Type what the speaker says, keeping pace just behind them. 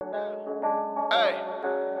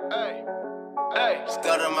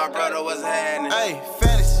Scudder, my brother, what's happening? Hey,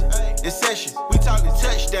 fantasy, in session. We talking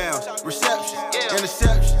touchdowns, receptions,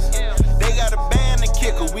 interceptions. They got a band and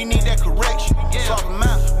kicker, we need that correction. Swap them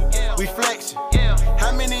out, we flexing.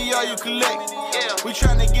 How many of y'all you collect? We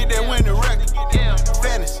trying to get that winning record.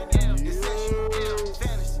 Fantasy, in session.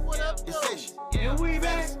 In session. And we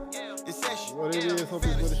back. In session. What it is, hope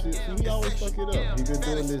it's what it shit. See, he always fuck it up. He been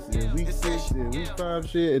doing this in week 6 and week 5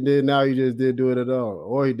 shit, and then now he just didn't do it at all.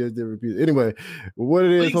 Or he just didn't repeat it. Anyway, what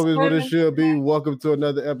it is, hope it's what it should be. Welcome to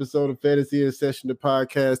another episode of Fantasy in Session, the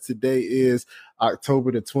podcast. Today is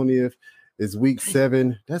October the 20th. It's week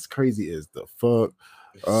 7. That's crazy as the fuck.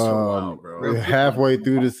 Wild, bro. We're halfway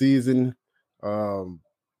through the season.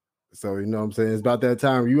 So you know what I'm saying? It's about that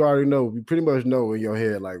time. You already know, you pretty much know in your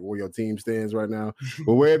head like where your team stands right now.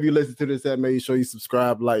 But wherever you listen to this at, make sure you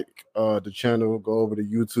subscribe, like the channel, go over to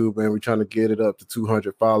YouTube, man. We're trying to get it up to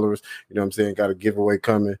 200 followers. You know what I'm saying? Got a giveaway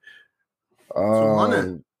coming.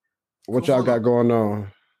 What y'all got going on?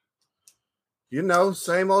 You know,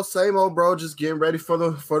 same old, bro. Just getting ready for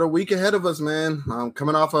the week ahead of us, man.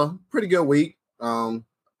 Coming off a pretty good week. I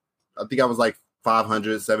think I was like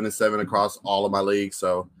 500, 7-7 across all of my leagues.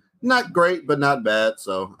 So not great, but not bad.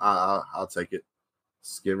 So I'll take it.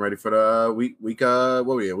 Just getting ready for the week. What are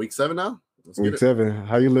we in? Week 7 now? Week 7.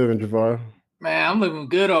 How you living, Javar? Man, I'm living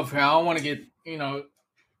good over here. I don't want to get,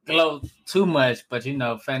 glow too much, but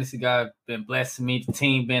Fantasy God been blessing me. The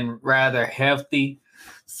team been rather healthy.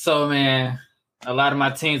 So man, a lot of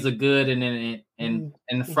my teams are good and in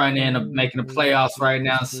the front end of making the playoffs right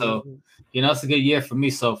now. So, it's a good year for me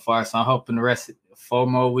so far. So I'm hoping the rest of 4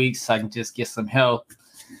 more weeks I can just get some help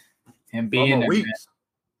and be in there. Weeks.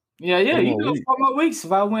 Yeah, 4 more weeks.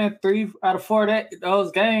 If I win 3 out of 4 of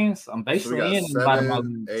those games, I'm basically in the bottom of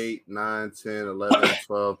 7, 8, 9, 10, 11,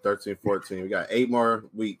 12, 13, 14. We got 8 more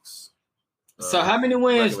weeks. So how many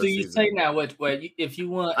wins do you season. take now? What if you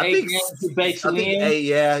won 8 games, you basically in? 8,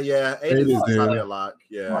 yeah. 8 is is probably there. a lot.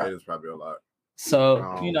 Yeah, Right. 8 is probably a lot. So,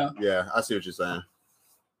 Yeah, I see what you're saying.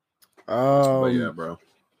 But Um, yeah, bro.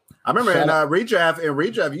 I remember in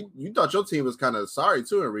redraft, you thought your team was kind of sorry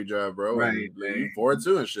too in redraft, bro. Right, And man. you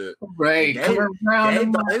 4-2 and shit. Right. Gabe- Come around Gabe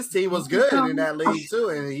and thought his team was good in that league too,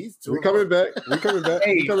 and he's we coming back. We coming back.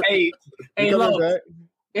 Hey, we coming look, back.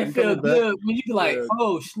 it we feels coming back. good when you be like, Yeah.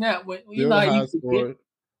 oh snap! When you Still know how high you forget, score.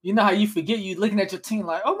 you know how you forget you looking at your team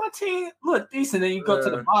like, oh my team look decent. Then you go to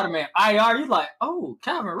the Yeah. bottom and IR, you like, oh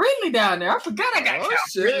Calvin Ridley down there. I forgot I got Oh, Calvin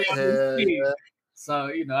shit. Ridley on this Yeah, team. yeah.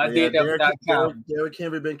 So I did that without Calvin. Derrick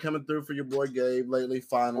Henry been coming through for your boy Gabe lately.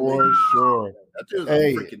 Finally, For sure. that dude's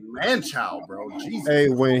Hey. a freaking man child, bro. Jesus. Hey,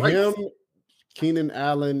 when Christ. him, Keenan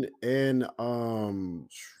Allen, and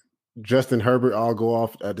Justin Herbert all go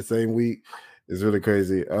off at the same week, it's really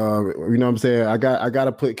crazy. You know what I'm saying? I got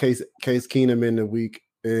to put Case Keenum in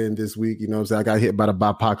this week. You know what I'm saying? I got hit by the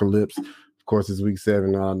bipocalypse. Of course, it's week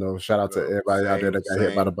 7. I don't know. Shout out to everybody out there that got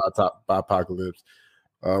hit by the bipocalypse.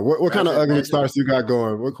 What kind of ugly starts you got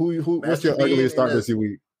going? What's your ugliest start this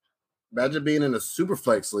week? Imagine being in a super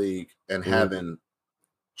flex league and having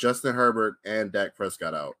Justin Herbert and Dak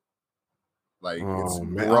Prescott out. Like it's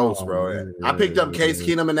gross, bro. Man. I picked up Case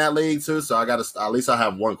Keenum in that league too, so I got to at least I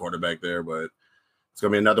have one quarterback there. But it's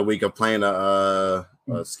gonna be another week of playing a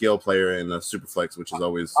skill player in a super flex, which is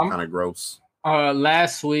always kind of gross.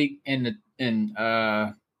 Last week in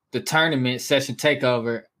the tournament session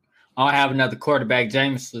takeover, I don't have another quarterback.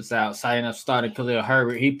 James was out, so I ended up starting Khalil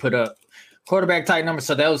Herbert. He put up quarterback type number,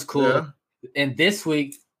 so that was cool. Yeah. And this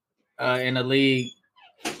week in the league,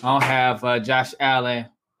 I don't have Josh Allen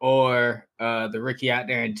or the rookie out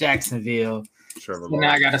there in Jacksonville. Trevor So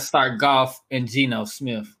now I got to start Goff and Geno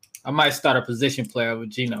Smith. I might start a position player with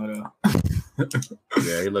Geno though.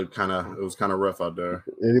 Yeah, it was kind of rough out there.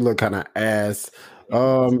 Yeah, he look kind of ass.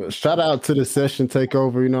 Shout out to the session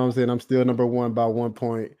takeover. You know what I'm saying? I'm still number 1 by 1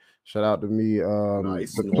 point. Shout out to me.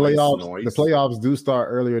 Nice. The playoffs do start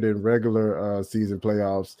earlier than regular season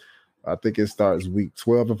playoffs. I think it starts week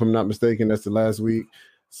 12, if I'm not mistaken. That's the last week.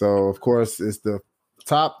 So, of course, it's the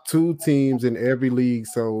top 2 teams in every league.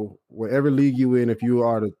 So, whatever league you in, if you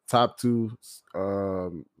are the top 2,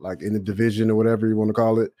 like in the division or whatever you want to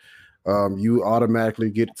call it, you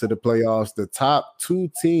automatically get to the playoffs. The top 2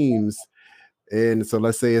 teams, and so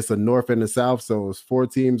let's say it's a North and a South. So it's 4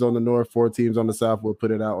 teams on the North, 4 teams on the South. We'll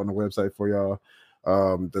put it out on the website for y'all.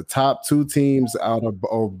 The top 2 teams out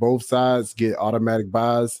of both sides get automatic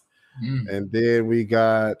buys. And then we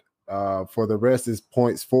got for the rest is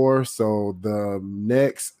points 4. So the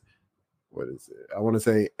next, what is it? I want to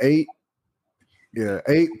say 8. Yeah,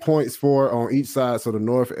 8 points 4 on each side. So the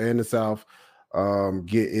North and the South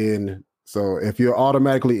get in So if you're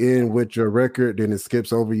automatically in with your record, then it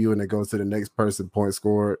skips over you and it goes to the next person point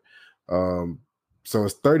scored. So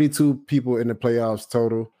it's 32 people in the playoffs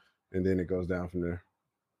total, and then it goes down from there.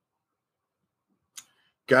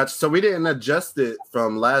 Gotcha. So we didn't adjust it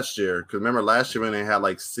from last year because remember last year when they had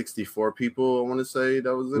like 64 people, I want to say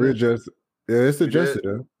that was in it. Yeah, it's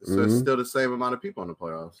adjusted. So it's still the same amount of people in the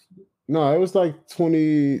playoffs. No, it was like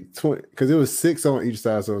 20 because it was 6 on each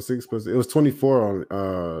side, so 6 plus it was 24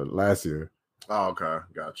 on last year. Oh, okay,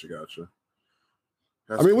 gotcha.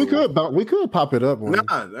 That's I mean, cool. we could pop it up. Nah,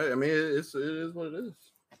 I mean it is what it is.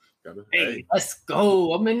 Hey, let's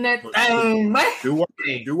go! I'm in that thing, man. Do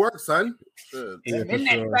work, son. Yeah, I'm in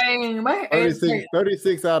that thing, man.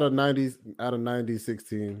 36 out of 96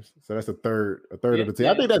 teams. So that's a third of the team.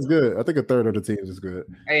 I think that's good. I think a third of the teams is good.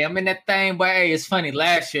 Hey, I'm in that thing, but hey, it's funny.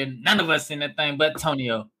 Last year, none of us in that thing but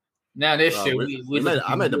Tonio. Now this year,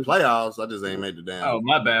 I made the playoffs. I just ain't made the damn. Oh,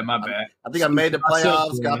 my bad. I think I made the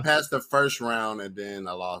playoffs, got past the first round, and then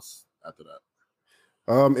I lost after that.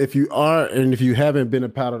 If you are and if you haven't been a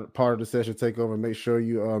part of the session takeover, make sure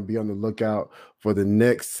you be on the lookout for the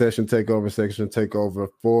next session takeover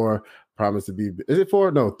 4. Promise to be 3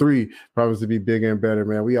 promise to be bigger and better,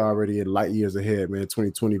 man. We already in light years ahead, man.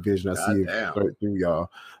 2020 vision. I see it right through y'all.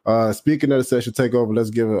 Speaking of the session takeover, let's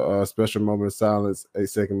give a special moment of silence,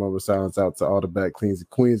 8-second moment of silence out to all the Black queens and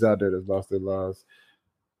queens out there that lost their lives.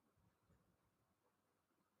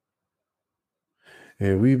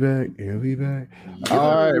 And we back.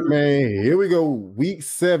 All right, man. Here we go. Week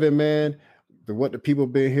 7, man. What the people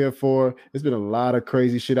been here for. It's been a lot of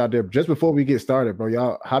crazy shit out there. Just before we get started,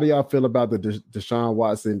 bro, how do y'all feel about the Deshaun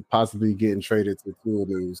Watson possibly getting traded to Tool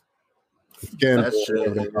News? That shit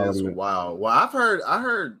is wild. Well, I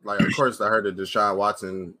heard, like, of course, I heard the Deshaun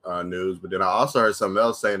Watson news, but then I also heard something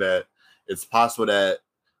else saying that it's possible that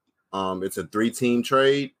it's a 3-team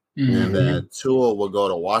trade and that Tua will go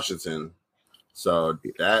to Washington. So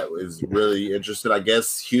that is really interesting. I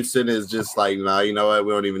guess Houston is just like, nah, you know what?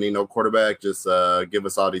 We don't even need no quarterback. Just give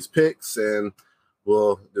us all these picks and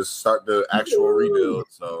we'll just start the actual rebuild.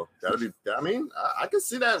 So that'll be, I mean, I can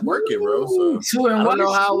see that working, bro. So I don't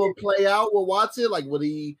know how it will play out with Watson. Like, would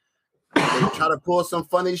he try to pull some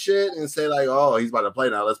funny shit and say like, oh, he's about to play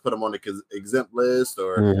now, let's put him on the exempt list,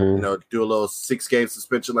 or do a little 6-game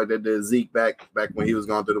suspension like they did Zeke back when he was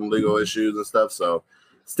going through them legal issues and stuff. So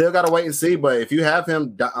still got to wait and see. But if you have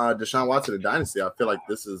him, Deshaun Watson, in Dynasty, I feel like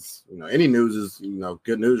this is, any news is,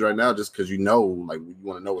 good news right now, just because like you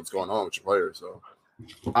want to know what's going on with your player. So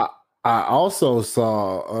I also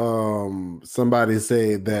saw somebody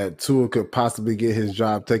say that Tua could possibly get his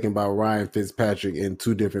job taken by Ryan Fitzpatrick in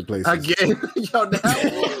 2 different places. Again,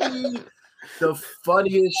 that would be the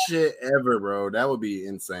funniest shit ever, bro. That would be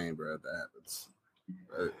insane, bro, if that happens.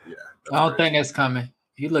 I don't think it's coming.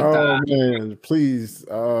 He looked out. Man, please.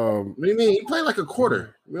 What do you mean? He played like a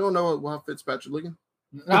quarter. We don't know how Fitzpatrick looking.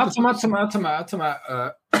 I'm talking about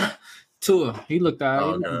Tua. He looked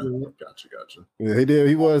out. Okay. Gotcha. Yeah, he did.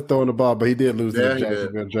 He was throwing the ball, but he did lose to the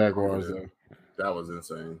Jacksonville Jaguars. Yeah. That was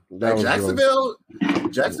insane. Jacksonville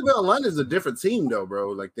and London is a different team, though, bro.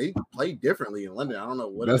 Like, they play differently in London. I don't know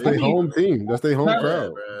what. That's their home team. That's their home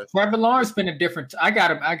crowd. Trevor Lawrence been a different. I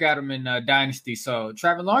got him in Dynasty. So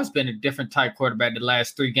Trevor Lawrence been a different type quarterback the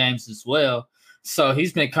last 3 games as well. So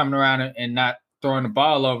he's been coming around and not throwing the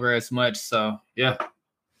ball over as much. So yeah.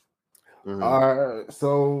 Mm-hmm. All right.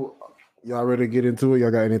 So y'all ready to get into it?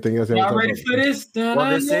 Y'all got anything else? Y'all ready for this?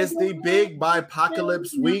 Well, this is the big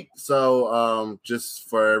Bipocalypse week. So just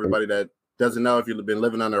for everybody that doesn't know, if you've been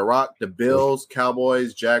living under a rock, the Bills,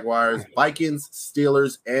 Cowboys, Jaguars, Vikings,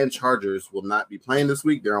 Steelers, and Chargers will not be playing this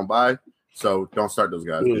week. They're on bye. So don't start those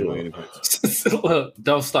guys.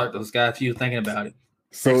 Don't start those guys if you're thinking about it.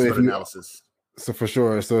 So analysis. So for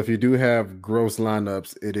sure. So if you do have gross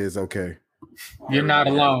lineups, it is okay. You're not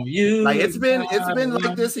alone. It's been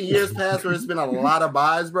like this in years past where it's been a lot of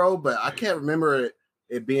buys, bro. But I can't remember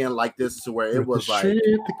it being like this to where it was like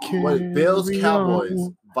Bills, Cowboys,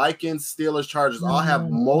 Vikings, Steelers, Chargers all have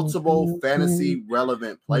multiple fantasy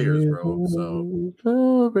relevant players, bro. So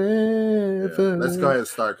let's go ahead and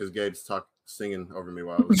start because Gabe's singing over me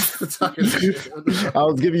while I was talking. I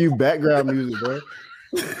was giving you background music, bro.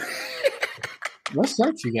 What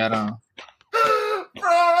shirt you got on? Bro,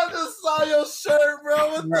 I just saw your shirt,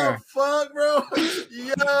 bro. What the fuck, bro?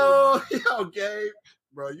 Yo, Gabe,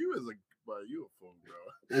 bro, you a fool,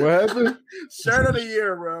 bro. What happened? Shirt of the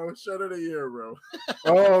year, bro.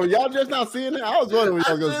 Oh, y'all just not seeing it? I was wondering what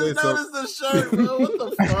y'all gonna say. I just noticed the shirt, bro. What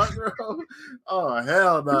the fuck, bro? Oh,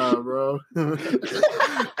 hell no, bro.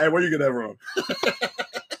 Hey, where you get that from?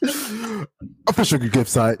 Official gift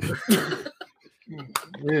site.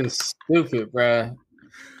 You're stupid, bro.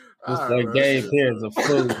 Just All like right, Gabe bro. here is a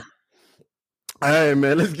fool. Hey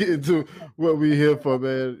man, let's get into what we here for,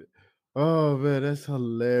 man. Oh man, that's That's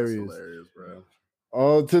hilarious. hilarious, bro.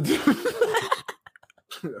 Oh, to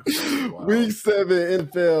Wow. Week 7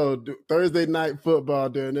 NFL Thursday night football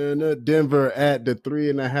down in Denver at the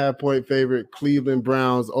 3.5 point favorite Cleveland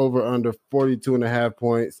Browns over under 42.5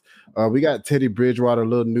 points. We got Teddy Bridgewater. A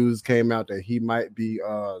little news came out that he might be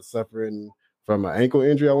suffering from an ankle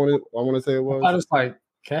injury. I want to say it I was thought it's like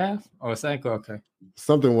calf or it's ankle. Okay.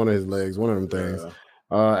 something, one of his legs, one of them things. Yeah.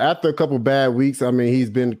 After a couple bad weeks, I mean, he's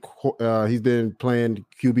been playing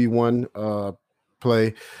QB1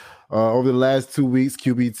 play. Over the last 2 weeks,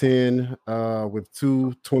 QB 10 with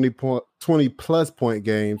 20 plus point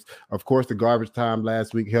games. Of course, the garbage time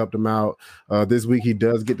last week helped him out. This week, he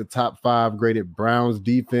does get the top 5 graded Browns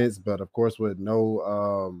defense, but of course, with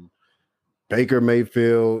no Baker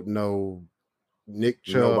Mayfield, no Nick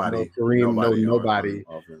Chubb, no Kareem, nobody.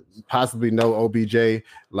 Possibly no OBJ.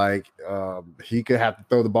 Like he could have to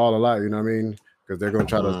throw the ball a lot, you know what I mean? Because they're going to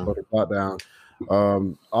try to slow the clock down.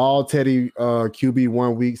 All Teddy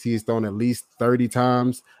QB1 weeks, he's thrown at least 30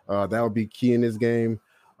 times. That would be key in this game.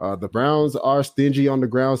 The Browns are stingy on the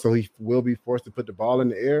ground, so he will be forced to put the ball in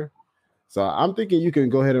the air. So I'm thinking you can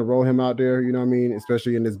go ahead and roll him out there, you know what I mean?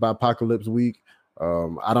 Especially in this apocalypse week.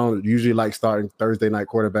 I don't usually like starting Thursday night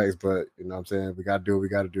quarterbacks, but you know what I'm saying? We got to do what we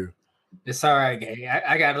got to do. It's all right, Gabe.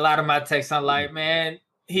 I got a lot of my texts. I'm like, man,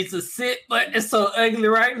 he's a sit, but it's so ugly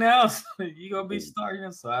right now. So you're going to be starting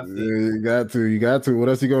him. So I feel You got to. What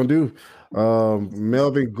else you gonna do?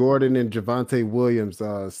 Melvin Gordon and Javonte Williams.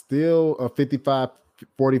 Still a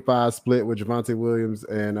 55-45 split with Javonte Williams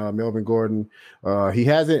and Melvin Gordon.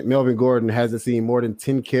 Melvin Gordon hasn't seen more than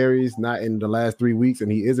 10 carries, not in the last 3 weeks,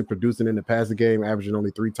 and he isn't producing in the passing game, averaging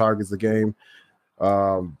only 3 targets a game.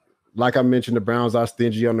 Like I mentioned, the Browns are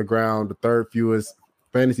stingy on the ground, the third fewest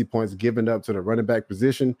fantasy points given up to the running back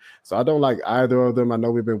position. So I don't like either of them. I know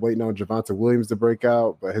we've been waiting on Javonte Williams to break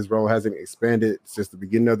out, but his role hasn't expanded since the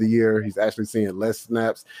beginning of the year. He's actually seeing less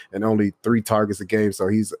snaps and only 3 targets a game. So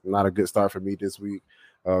he's not a good start for me this week.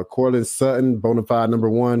 Cortland Sutton, bona fide number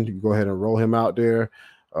 1. You go ahead and roll him out there.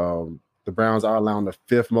 The Browns are allowing the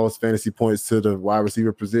 5th most fantasy points to the wide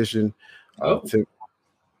receiver position. I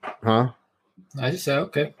just said,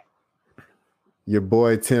 okay. Your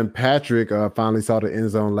boy Tim Patrick finally saw the end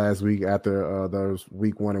zone last week after those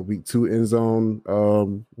week 1 and week 2 end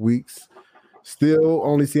zone weeks. Still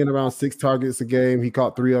only seeing around 6 targets a game. He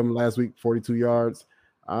caught 3 of them last week, 42 yards.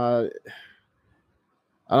 I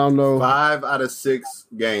don't know. 5 out of 6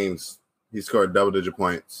 games, he scored double-digit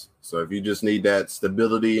points. So if you just need that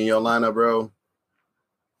stability in your lineup, bro,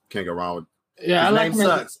 can't go wrong with. Yeah, His I name like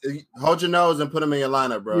sucks. Hold your nose and put him in your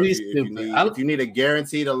lineup, bro. If you need a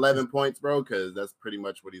guaranteed 11 points, bro, because that's pretty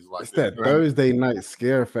much what he's like. It's that Thursday night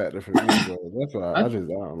scare factor for me, bro. That's why I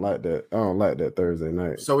don't like that. I don't like that Thursday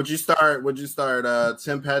night. So would you start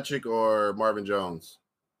Tim Patrick or Marvin Jones?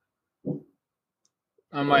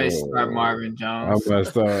 I might start Marvin Jones. I might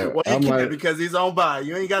start. Because he's on bye.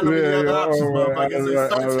 You ain't got no other options, motherfucker.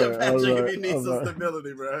 Start Tim Patrick if you need some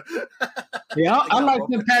stability, bro. Yeah, I like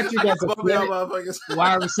Tim Patrick as a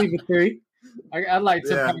wide receiver 3. I like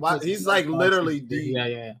Tim Patrick. He's like literally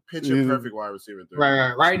the picture perfect wide receiver 3.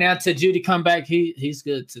 Right now, till Judy come back, he's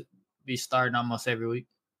good to be starting almost every week.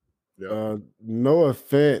 Noah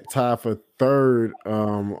Fant tied for 3rd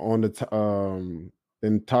on the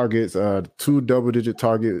in targets, 2 double-digit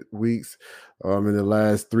target weeks in the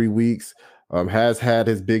last 3 weeks. Has had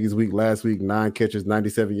his biggest week last week, 9 catches,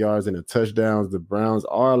 97 yards, and a touchdowns. The Browns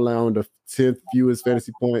are allowing the 10th fewest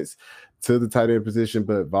fantasy points to the tight end position,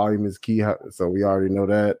 but volume is key, so we already know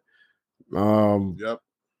that. On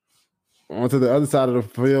to the other side of the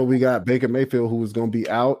field, we got Baker Mayfield, who is going to be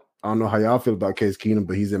out. I don't know how y'all feel about Case Keenum,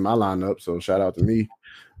 but he's in my lineup, so shout out to me.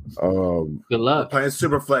 Good luck playing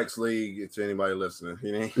Superflex League to anybody listening.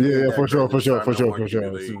 For sure.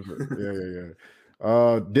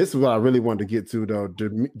 This is what I really wanted to get to though.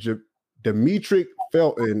 Demetric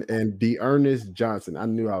Felton and D'Ernest Johnson. I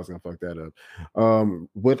knew I was gonna fuck that up.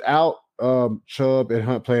 Without Chubb and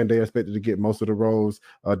Hunt playing, they expected to get most of the roles.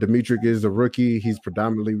 Demetric is a rookie. He's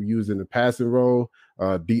predominantly used in the passing role.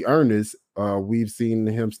 D'Ernest, we've seen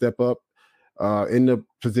him step up in the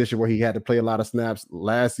position where he had to play a lot of snaps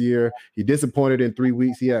last year. He disappointed in 3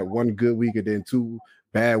 weeks. He had 1 good week and then 2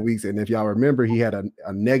 bad weeks. And if y'all remember, he had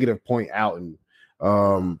a negative point outing.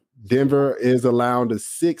 Denver is allowing the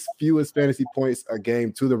 6th fewest fantasy points a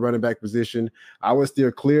game to the running back position. I would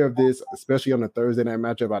steer clear of this, especially on the Thursday night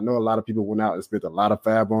matchup. I know a lot of people went out and spent a lot of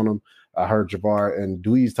fab on them. I heard Javar and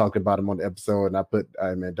Dweez talking about him on the episode, and I put,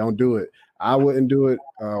 man, don't do it. I wouldn't do it.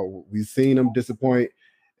 We've seen them disappoint,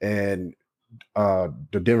 and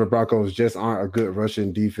the Denver Broncos just aren't a good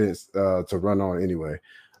rushing defense to run on anyway.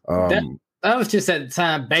 That was just at the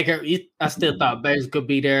time. Baker, I still thought Baker could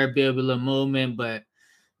be there, be a little movement, but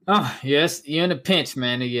yes, you're in a pinch,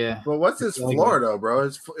 man. Yeah. But what's his floor though, bro?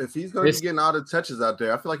 If he's going to be getting all the touches out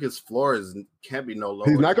there, I feel like his floor can't be no lower.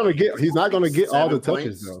 He's not going to get. He's not going to get all the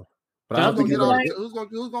touches though. But I don't think who's going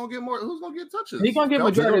to get more? Who's going to get touches? He's going to get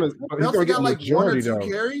majority. He's going to get like majority 1 or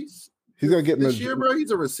 2 carries. He's going to get this year, bro.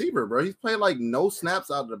 He's a receiver, bro. He's playing like no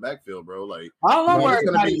snaps out of the backfield, bro. Like I don't know where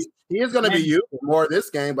he is going to be used more this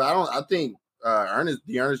game, but I think Ernest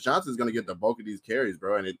Johnson is going to get the bulk of these carries,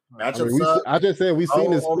 bro. And it matchups up. I just said we've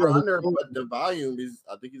seen this over under, but the volume is.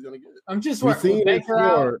 I think he's going to get it. I'm just we've seen it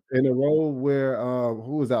before in a role where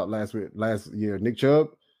who was out last year? Nick Chubb.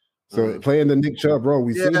 So playing the Nick Chubb role,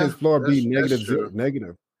 we've seen his floor be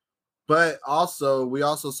negative. But also, we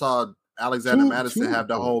also saw Alexander Madison have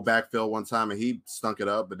the whole backfield one time, and he stunk it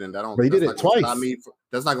up. But then he did it twice.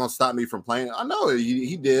 That's not going to stop me from playing. I know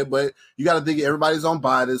he did, but you got to think everybody's on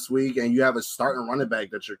bye this week, and you have a starting running back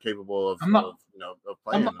that you're capable of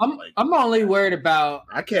playing. I'm only worried about.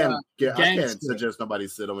 I can't suggest nobody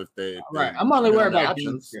sit them if they. Right, I'm only worried about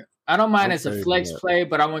options. I don't mind as a flex play,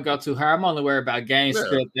 but I wouldn't go too high. I'm only worried about game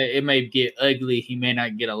script. It may get ugly. He may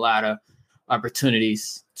not get a lot of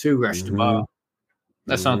opportunities to rush the ball.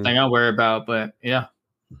 That's something I'm worried about. But yeah,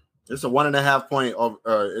 it's a 1.5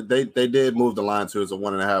 point. They did move the line to it's a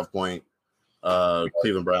 1.5 point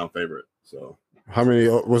Cleveland Brown favorite. So how many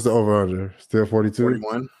was the over under? Still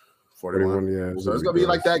 42? 41. Yeah. So it's gonna be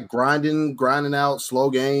like that grinding out slow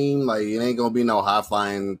game. Like it ain't gonna be no high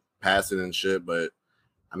flying passing and shit. But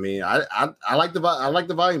I mean, I like the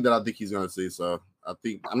volume that I think he's gonna see. So I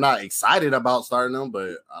think I'm not excited about starting him,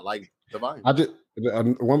 but I like the volume. I just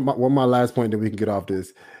one my last point that we can get off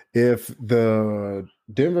this. If the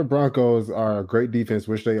Denver Broncos are a great defense,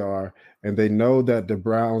 which they are, and they know that the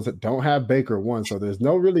Browns don't have Baker one, so there's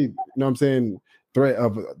no really, threat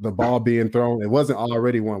of the ball being thrown. It wasn't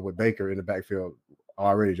already one with Baker in the backfield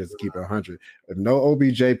already, just to keep it 100. If no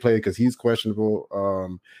OBJ play because he's questionable,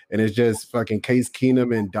 and it's just fucking Case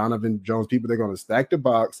Keenum and Donovan Jones people. They're going to stack the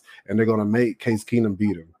box and they're going to make Case Keenum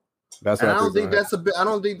beat him. That's what I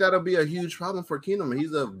don't think that'll be a huge problem for Keenum.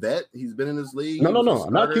 He's a vet. He's been in this league. No,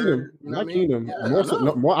 not Keenum. Not Keenum. Yeah,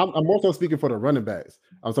 I'm more so speaking for the running backs.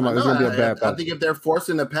 I'm talking about it's going to be a bad pass. I think if they're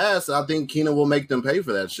forcing the pass, I think Keenum will make them pay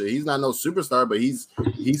for that shit. He's not no superstar, but he's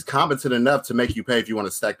competent enough to make you pay if you want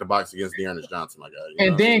to stack the box against Ernest Johnson, my guy.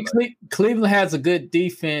 And then Cleveland has a good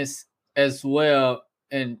defense as well.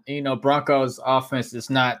 And, Broncos offense is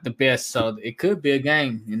not the best, so it could be a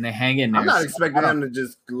game, and they hang in there. I'm not expecting them to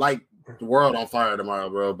just light the world on fire tomorrow,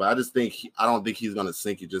 bro, but I don't think he's going to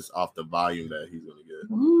sink it just off the volume that he's going to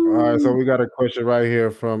get. All right, so we got a question right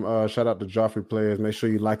here from shout out to Joffrey Players. Make sure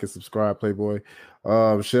you like and subscribe, Playboy.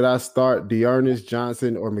 Should I start D'Ernest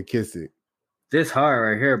Johnson or McKissick? This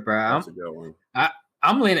hard right here, bro. That's a good one.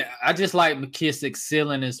 I'm leaning. I just like McKissick's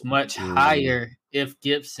ceiling is much higher if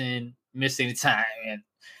Gibson missed any time, and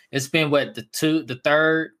it's been the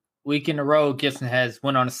third week in a row Gibson has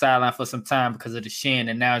went on the sideline for some time because of the shin,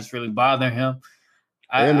 and now it's really bothering him.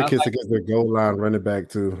 And McKissick is the goal line running back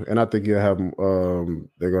too, and I think he'll have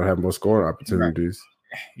they're gonna have more scoring opportunities.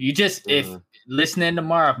 Right. You just if listening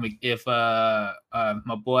tomorrow, if my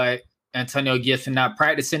boy Antonio Gibson not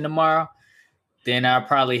practicing tomorrow, then I'll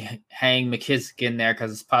probably hang McKissick in there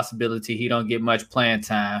because it's a possibility he don't get much playing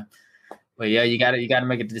time. But yeah, you gotta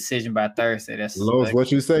make a decision by Thursday. That's Los,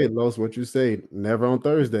 what you say. Los, what you say. Never on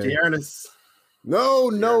Thursday. Dearness. No.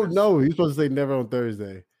 You're supposed to say never on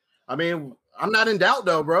Thursday. I mean, I'm not in doubt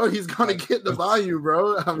though, bro. He's gonna get the volume,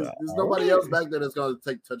 bro. There's nobody else back there that's gonna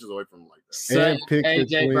take touches away from him like that. And pick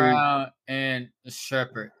AJ Brown and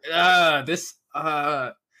Shepard.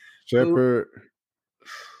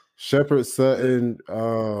 Shepard Sutton.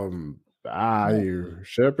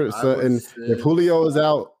 Shepard Sutton. If Julio is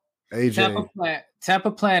out. AJ. Tampa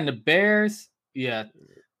playing the Bears. Yeah.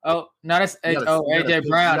 Oh, no, that's AJ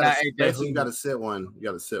Brown, not AJ. You got to sit one.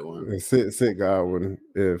 Sit Godwin.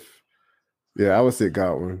 I would sit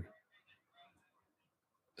Godwin.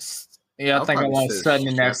 Yeah, I think I want Sutton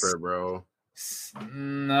in that, bro.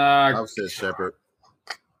 No, I would sit Shepard.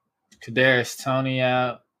 Kadarius Toney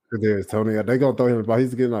out. It is Tony. They gonna throw him the ball.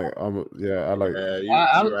 He's getting like, yeah, I like.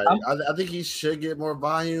 Yeah, you're right. I think he should get more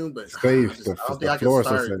volume, but Safe. I don't think I can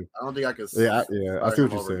start. I don't think I can. Yeah, I see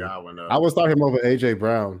what you're saying. Godwin, I would start him over AJ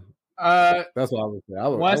Brown. That's what I would say.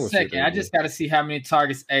 One second. I just got to see how many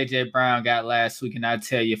targets AJ Brown got last week, and I'll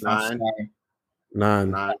tell you if I'm starting.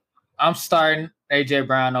 9. I'm starting AJ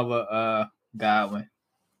Brown over Godwin.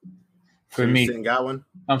 For me, Godwin.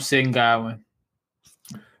 I'm sitting Godwin.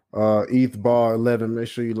 ETH Ball 11. Make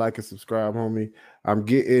sure you like and subscribe, homie. I'm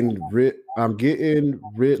getting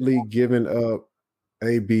Ridley giving up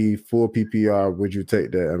AB full PPR. Would you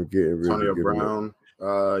take that? I'm getting Ridley Antonio Brown.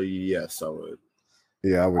 Yes, I would.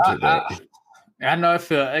 Yeah, I would take that. I know it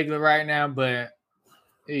feels ugly right now, but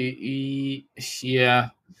yeah.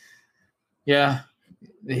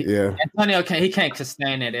 Antonio can't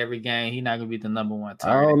sustain it every game. He's not gonna be the number one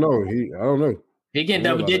target. I don't know. He getting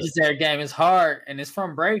double digits every game. It's hard, and it's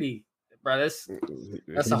from Brady, bro. That's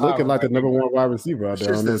he's looking like the number one wide receiver out there.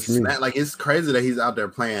 I don't know what you mean. Like, it's crazy that he's out there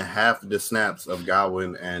playing half the snaps of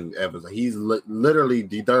Godwin and Evans. He's literally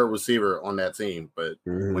the third receiver on that team. But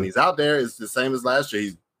when he's out there, it's the same as last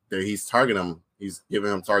year. He's targeting him. He's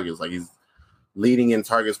giving him targets. Like, he's leading in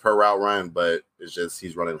targets per route run, but it's just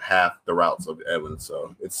he's running half the routes of Evans.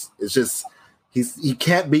 So it's just he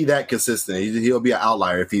can't be that consistent. He'll be an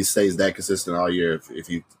outlier if he stays that consistent all year. If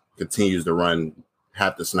he continues to run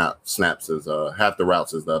half the snaps as half the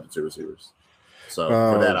routes as the other two receivers. So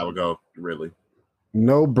for that, I would go Ridley.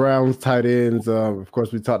 No Browns tight ends. Of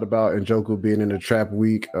course, we talked about Njoku being in the trap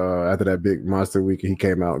week. After that big monster week, he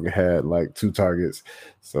came out and had like 2 targets.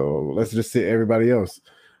 So let's just sit everybody else.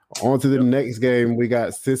 On to the next game. We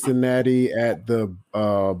got Cincinnati at the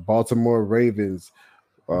Baltimore Ravens.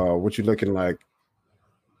 What you looking like?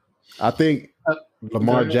 I think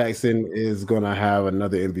Lamar Jackson is going to have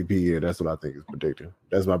another MVP year. That's what I think is predicting.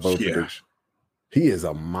 That's my bold prediction. He is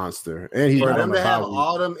a monster. And he's for them to have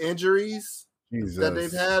all them injuries that they've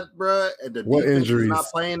had, bro. And the what injuries? Not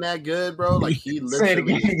playing that good, bro. Like, he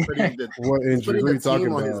literally putting the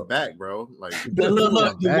team on his back, bro. Like,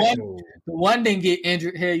 the one didn't get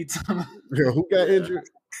injured. Here you talking about? Yeah, who got injured?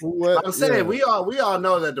 I'm saying we all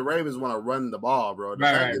know that the Ravens want to run the ball, bro.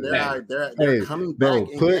 They're coming back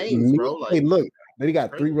in games, bro. Like, hey, look, they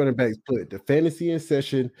got 3 running backs. Put the fantasy in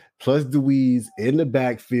session plus Deweese in the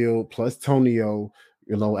backfield plus Tonio,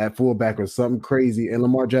 at fullback or something crazy, and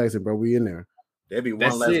Lamar Jackson, bro. We in there. There'd be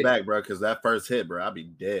one less back, bro, because that first hit, bro, I'd be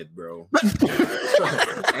dead, bro.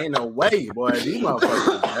 Ain't no way, boy. These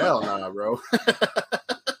motherfuckers, hell nah, bro.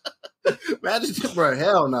 Imagine, bro,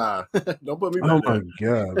 hell nah. Don't put me back. Oh, my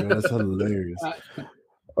God, man. That's hilarious.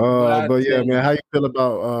 But, yeah, man, how you feel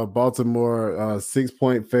about Baltimore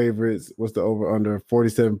 6-point favorites? What's the over-under?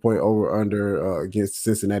 47-point over-under against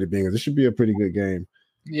Cincinnati Bengals. This should be a pretty good game.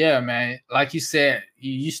 Yeah, man. Like you said,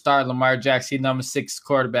 you start Lamar Jackson, number 6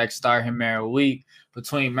 quarterback, start him every week.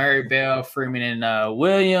 Between Murray, Bell, Freeman, and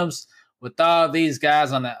Williams, with all these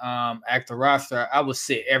guys on the active roster, I would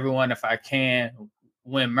sit everyone if I can.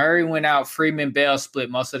 When Murray went out, Freeman, Bell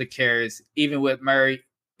split most of the carries. Even with Murray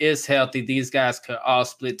is healthy, these guys could all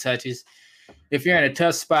split touches. If you're in a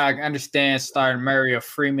tough spot, I understand starting Murray or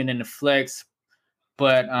Freeman in the flex,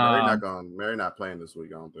 but Murray not playing this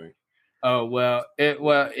week, I don't think. Oh, well,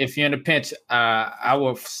 if you're in a pinch, I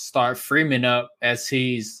will start Freeman up as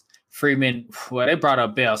he's Freeman. Well, they brought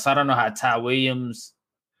up Bell, so I don't know how Ty Williams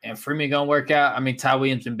and Freeman going to work out. I mean, Ty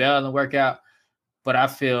Williams and Bell going to work out, but I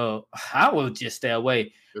feel I will just stay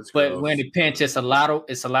away. But when the pinch, it's a lot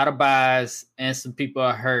of buys and some people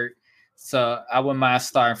are hurt. So I wouldn't mind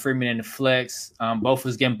starting Freeman in the flex. Both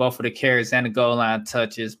was getting both of the carries and the goal line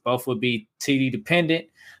touches. Both would be TD dependent.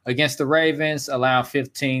 Against the Ravens, allowing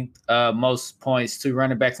 15th most points to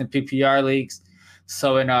running backs in PPR leagues.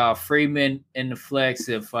 So in Freeman in the flex,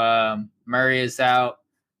 if Murray is out,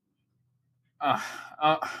 I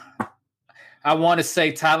want to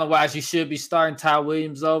say talent-wise, you should be starting Ty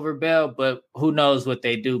Williams over Bell, but who knows what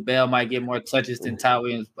they do. Bell might get more touches than Ty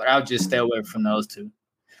Williams, but I'll just stay away from those two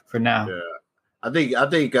for now. Yeah, I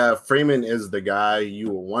think Freeman is the guy you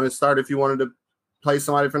would want to start if you wanted to play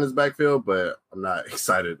somebody from his backfield, but I'm not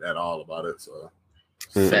excited at all about it. So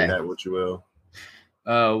say that what you will.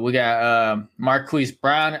 We got Marquise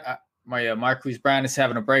Brown. Marquise Brown is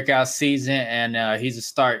having a breakout season, and he's a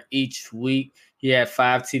start each week. He had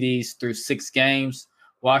 5 TDs through 6 games.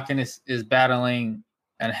 Watkins is battling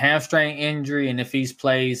a hamstring injury, and if he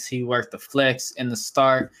plays, he worked the flex in the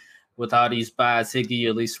start. With all these buys, he'll give you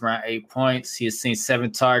at least around 8 points. He has seen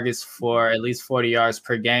 7 targets for at least 40 yards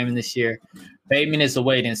per game this year. Bateman is a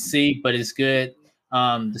wait and see, but it's good.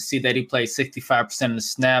 To see that he played 65% of the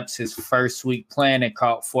snaps his first week playing and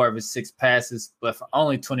caught 4 of his 6 passes, but for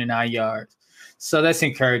only 29 yards. So that's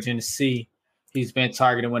encouraging to see. He's been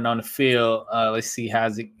targeted when on the field. Let's see how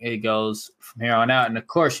it goes from here on out. And of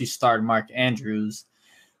course, you start Mark Andrews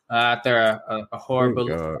after a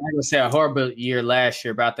horrible, I'm gonna say a horrible year last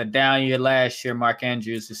year, about the down year last year. Mark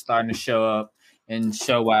Andrews is starting to show up and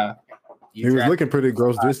show why. He was looking pretty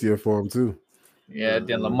gross this year for him too. Yeah,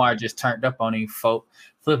 then Lamar just turned up on him, folk.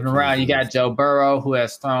 Flipping around, you got Joe Burrow, who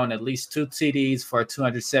has thrown at least 2 TDs for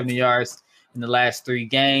 270 yards in the last 3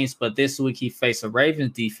 games. But this week he faced a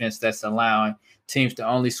Ravens defense that's allowing teams to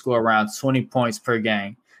only score around 20 points per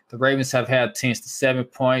game. The Ravens have had teams to 7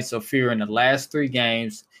 points or fewer in the last 3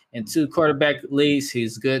 games. In 2 quarterback leagues,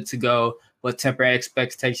 he's good to go. But temper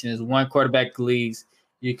expectation is 1 quarterback leagues.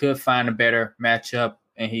 You could find a better matchup,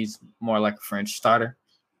 and he's more like a French starter.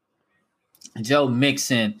 Joe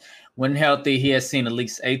Mixon, when healthy, he has seen at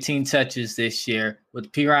least 18 touches this year.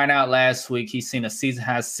 With Perine out last week, he's seen a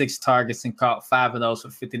season-high 6 targets and caught 5 of those for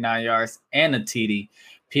 59 yards and a TD.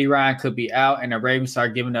 Perine could be out, and the Ravens are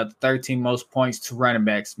giving up the 13 most points to running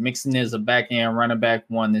backs. Mixon is a back-end running back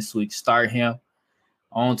 1 this week. Start him.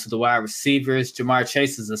 On to the wide receivers. Jamar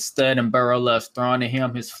Chase is a stud, and Burrow loves throwing to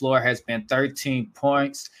him. His floor has been 13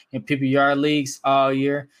 points in PPR leagues all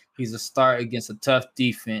year. He's a start against a tough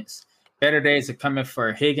defense. Better days are coming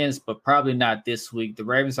for Higgins, but probably not this week. The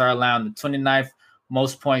Ravens are allowing the 29th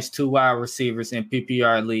most points to wide receivers in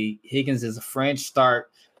PPR league. Higgins is a French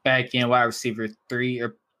start back in wide receiver 3.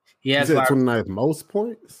 He has 29th most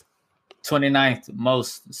points? 29th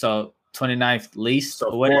most, so 29th least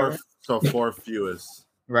so or whatever. Fourth fewest.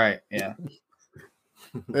 Right, yeah.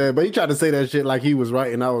 Yeah, but he tried to say that shit like he was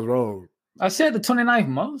right and I was wrong. I said the 29th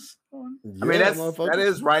most. I mean, that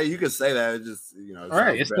is right. You could say that. It's just, all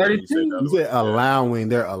right, it's 32. You said allowing.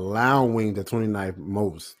 They're allowing the 29th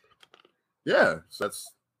most. Yeah, so that's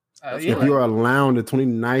if you're allowing the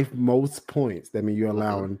 29th most points, that means you're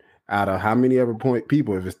allowing out of how many ever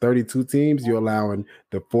people? If it's 32 teams, you're allowing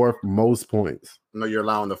the 4th most points. No, you're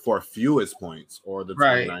allowing the 4th fewest points or the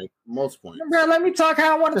 29th most points. Bro, let me talk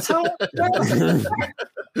how I want to talk.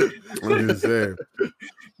 I'm just saying.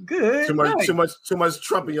 Good. Too much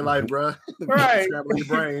Trump in your life, bro. Right. Scrambling your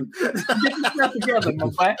brain. Get yourself together, my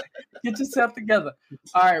boy. Get yourself together.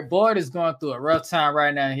 All right, Boyd is going through a rough time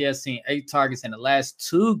right now. He has seen 8 targets in the last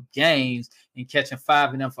 2 games and catching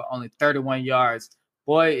 5 of them for only 31 yards.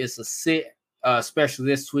 Boyd is a sit special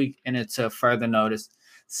this week, and until further notice.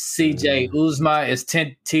 CJ Uzomah is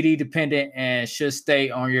 10 TD dependent and should stay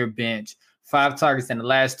on your bench. 5 targets in the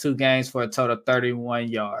last 2 games for a total of 31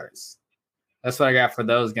 yards. That's what I got for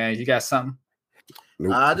those games. You got something?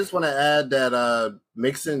 Nope. I just want to add that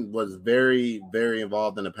Mixon was very, very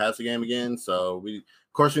involved in the passing game again. So we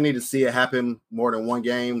need to see it happen more than 1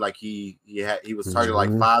 game. Like he was targeted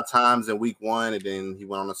like 5 times in week 1, and then he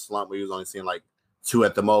went on a slump where he was only seeing like 2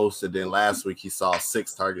 at the most. And then last week he saw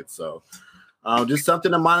 6 targets. So just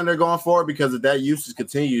something to monitor going forward, because if that usage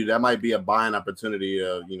continues, that might be a buying opportunity.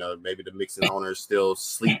 Maybe the Mixon owners still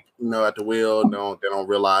sleep, at the wheel. They don't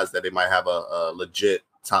realize that they might have a legit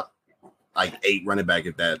top like 8 running back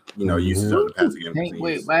if that usage on the passing game.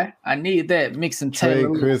 Wait, man, I need that Mixon. Trade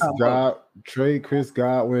Chris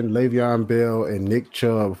Godwin, Le'Veon Bell, and Nick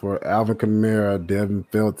Chubb for Alvin Kamara, Devin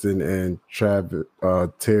Felton, and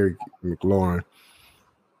Terry McLaurin.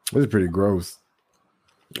 This is pretty gross.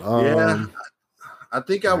 Yeah, I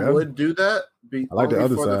think I would do that. I like the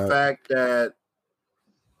other for side. The fact that,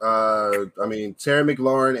 Terry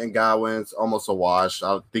McLaurin and Godwin's almost a wash.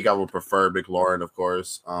 I think I would prefer McLaurin, of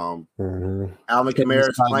course. Alvin Kamara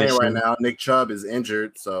is playing right now. Nick Chubb is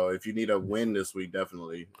injured, so if you need a win this week,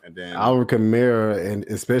 definitely. And then Alvin Kamara, and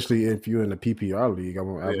especially if you're in the PPR league, I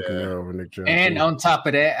want Alvin Kamara over Nick Chubb. And on top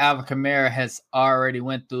of that, Alvin Kamara has already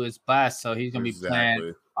went through his bye, so he's going to be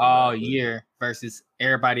playing all year versus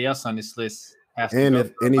everybody else on this list. And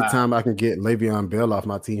if anytime I can get Le'Veon Bell off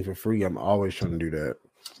my team for free, I'm always trying to do that.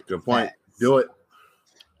 Good point. Do it.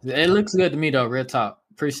 It looks good to me, though. Real talk.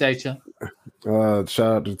 Appreciate you. Shout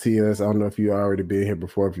out to TS. I don't know if you already been here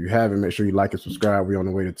before. If you haven't, make sure you like and subscribe. We're on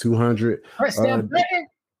the way to 200. Press that button.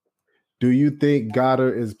 Do you think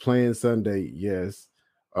Goddard is playing Sunday? Yes.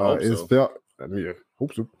 Is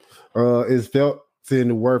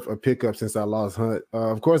Felton worth a pickup since I lost Hunt?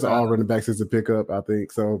 Of course, all running backs is a pickup, I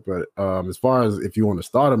think so. But as far as if you want to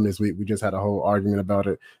start him this week, we just had a whole argument about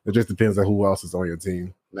it. It just depends on who else is on your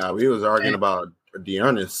team. Now, we was arguing about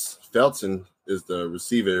Dearness. Felton is the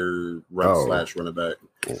receiver slash running back.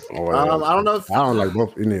 I don't know if I don't like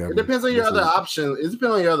both. It depends on your other option. It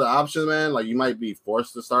depends on your other options, man. Like you might be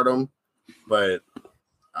forced to start them, but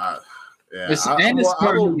Yeah, I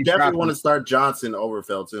will definitely want to start Johnson over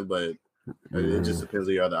Felton, but it just depends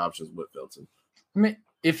on your other options with Felton. I mean,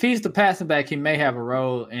 if he's the passing back, he may have a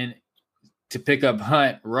role to pick up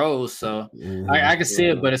Hunt roles. So I can see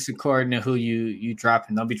it, but it's according to who you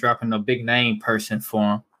dropping. Don't be dropping no big name person for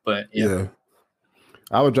him. But yeah.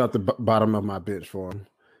 I would drop the bottom of my bench for him.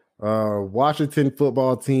 Washington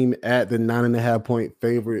football team at the 9.5 point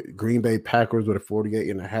favorite. Green Bay Packers with a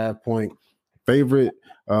 48.5 point favorite.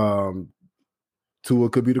 Tua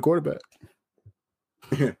could be the quarterback.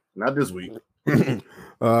 Not this week.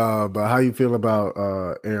 But how you feel about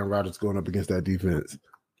Aaron Rodgers going up against that defense?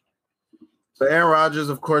 So Aaron Rodgers,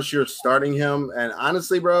 of course, you're starting him, and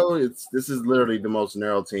honestly, bro, this is literally the most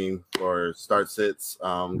narrow team for start sits.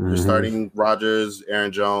 You're starting Rodgers,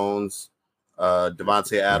 Aaron Jones,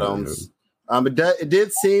 Devontae Adams. It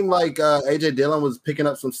did seem like AJ Dillon was picking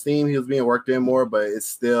up some steam. He was being worked in more, but it's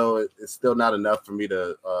still not enough for me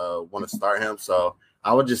to want to start him. So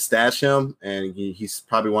I would just stash him, and he's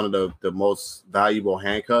probably one of the most valuable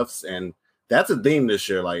handcuffs. And that's a theme this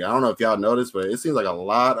year. Like, I don't know if y'all noticed, but it seems like a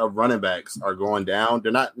lot of running backs are going down.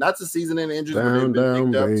 They're not to season-ending injuries, but they've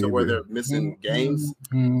been picked up to where they're missing games.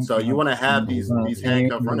 So you want to have these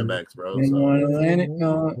handcuff running backs, bro.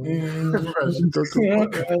 So.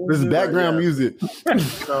 This is background music.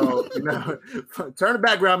 So turn the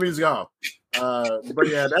background music off. But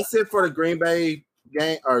yeah, that's it for the Green Bay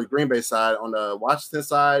game or Green Bay side. On the Washington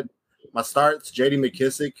side, my starts, J.D.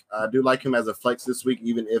 McKissick. I do like him as a flex this week,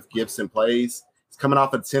 even if Gibson plays. He's coming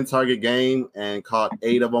off a 10-target game and caught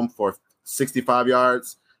 8 of them for 65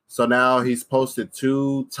 yards. So now he's posted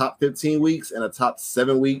 2 top 15 weeks and a top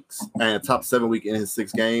 7 weeks and a top 7 week in his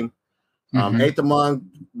 6th game. 8th among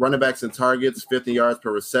running backs in targets, 50 yards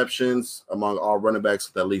per receptions among all running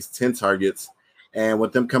backs with at least 10 targets. And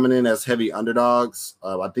with them coming in as heavy underdogs,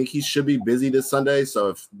 I think he should be busy this Sunday. So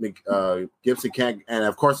if Gibson can't, and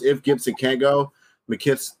of course, if Gibson can't go,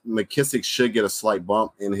 McKissick should get a slight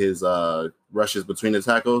bump in his rushes between the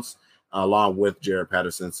tackles, along with Jared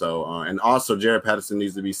Patterson. So, and also Jared Patterson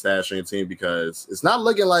needs to be stashed on your team because it's not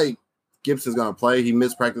looking like Gibson's going to play. He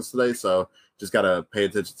missed practice today, so just got to pay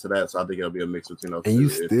attention to that. So I think it'll be a mix between those. And you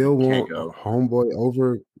still want homeboy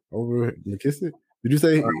over McKissick? Did you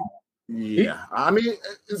say? Yeah, I mean,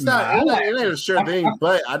 it's not. It ain't a sure thing,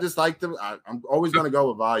 but I just like them. I'm always going to go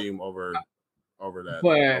with volume over that.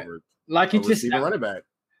 But like you just running back.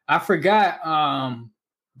 I forgot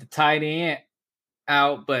the tight end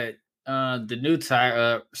out, but the new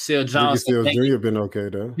tight Seal Jones. Seals Jr. been okay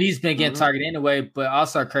though. He's been getting targeted anyway, but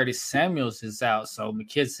also Curtis Samuels is out, so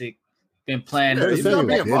McKissick been playing. He's going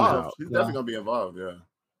to be involved. He's definitely going to be involved. Yeah.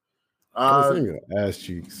 Ass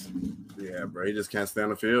cheeks. Yeah, bro. He just can't stay on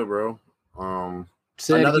the field, bro.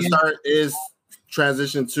 Another start is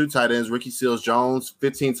transition to tight ends. Ricky Seals-Jones,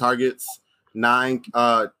 15 targets, 9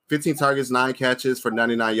 catches for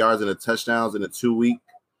 99 yards and a touchdowns in a 2-week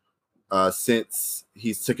since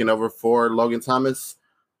he's taken over for Logan Thomas.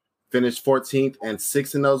 Finished 14th and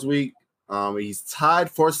 6th in those weeks. He's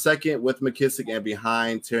tied for second with McKissick and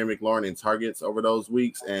behind Terry McLaurin in targets over those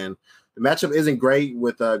weeks. And the matchup isn't great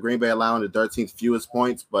with Green Bay allowing the 13th fewest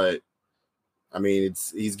points, but I mean,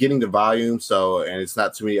 he's getting the volume, and it's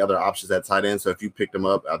not too many other options at tight end. So if you picked him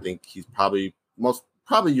up, I think he's probably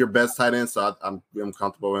your best tight end. So I'm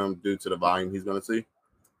comfortable with him due to the volume he's going to see.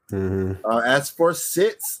 As for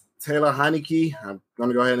sits, Taylor Heineke, I'm going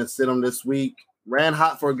to go ahead and sit him this week. Ran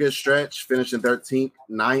hot for a good stretch, finishing 13th,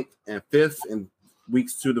 9th, and 5th in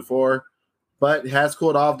weeks 2 to 4, but has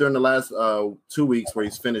cooled off during the last 2 weeks where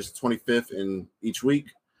he's finished 25th in each week.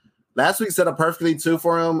 Last week set up perfectly too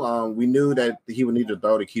for him. We knew that he would need to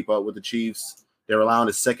throw to keep up with the Chiefs. They were allowing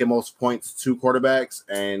the second most points to quarterbacks,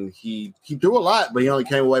 and he threw a lot, but he only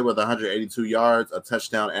came away with 182 yards, a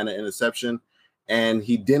touchdown, and an interception. And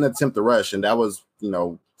he didn't attempt the rush, and that was,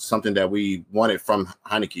 something that we wanted from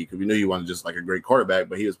Heineke because we knew he wanted just like a great quarterback,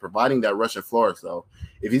 but he was providing that rushing floor. So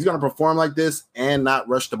if he's going to perform like this and not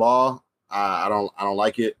rush the ball, I don't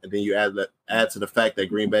like it. And then you add to the fact that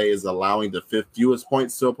Green Bay is allowing the 5th fewest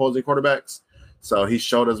points to opposing quarterbacks. So he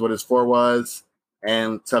showed us what his floor was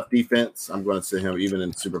and tough defense. I'm going to sit him even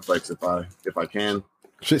in Superflex if I can.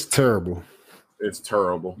 Shit's terrible. It's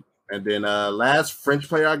terrible. And then last French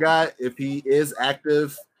player I got, if he is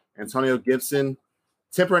active, Antonio Gibson.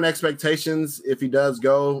 Tempering expectations if he does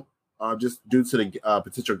go, just due to the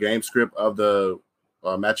potential game script of the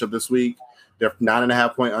matchup this week. They're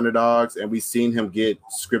 9.5 point underdogs, and we've seen him get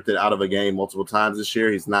scripted out of a game multiple times this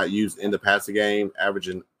year. He's not used in the passing game,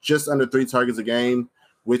 averaging just under 3 targets a game,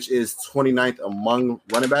 which is 29th among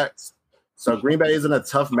running backs. So Green Bay isn't a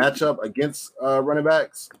tough matchup against running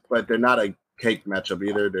backs, but they're not a cake matchup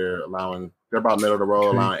either. They're about middle of the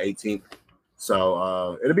road, allowing 18th.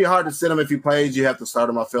 So it'll be hard to sit him if he plays. You have to start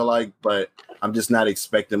him, I feel like, but I'm just not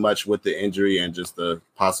expecting much with the injury and just the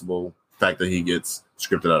possible fact that he gets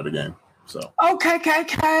scripted out of the game. So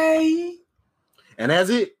okay. And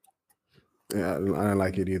that's it. Yeah, I don't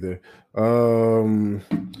like it either.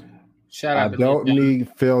 Shout out I don't need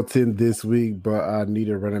Felton this week, but I need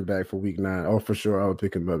a running back for week 9. Oh, for sure, I would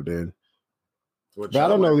pick him up then. But I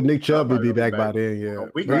don't know. Nick Chubb will be back by then. Yeah,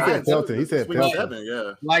 he said Felton. He said Felton. 7,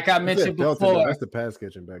 yeah. Like I mentioned before, that's the pass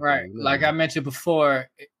catching back. Right. Then. Like I mentioned before,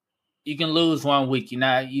 you can lose 1 week. You're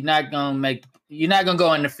not gonna go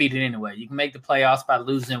undefeated anyway. You can make the playoffs by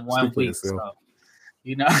losing 1 week. So,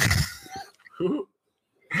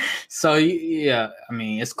 So yeah, I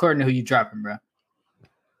mean, it's according to who you dropping, bro.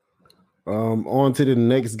 On to the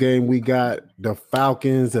next game. We got the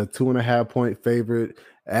Falcons, a 2.5-point favorite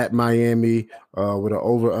at Miami, with an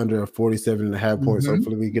over under 47.5 points.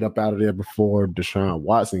 Hopefully we get up out of there before Deshaun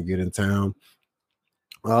Watson get in town.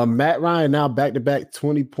 Matt Ryan now back-to-back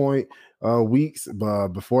 20-point weeks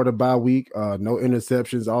before the bye week. No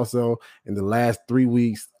interceptions. Also in the last 3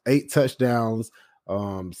 weeks, 8 touchdowns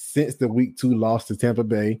since the week 2 loss to Tampa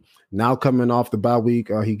Bay. Now coming off the bye week,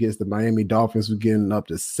 he gets the Miami Dolphins, who getting up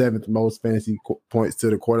to 7th most fantasy points to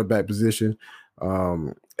the quarterback position.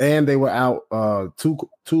 And they were out.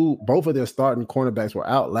 Both of their starting cornerbacks were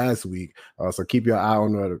out last week. So keep your eye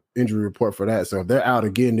on the injury report for that. So if they're out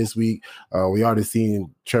again this week, we already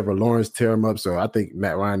seen Trevor Lawrence tear him up. So I think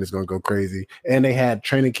Matt Ryan is going to go crazy. And they had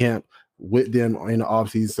training camp with them in the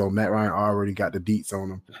offseason. So Matt Ryan already got the deets on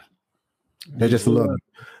them. They're just a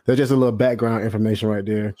little background information right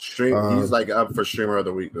there. He's like up for streamer of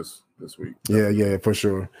the week this week. Yeah, for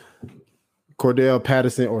sure. Cordell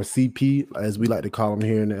Patterson, or CP, as we like to call him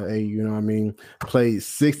here in LA, you know what I mean, played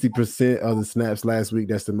 60% of the snaps last week.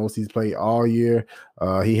 That's the most he's played all year.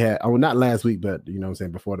 He had, not last week, but you know what I'm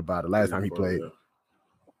saying, before the bye, the last time he played.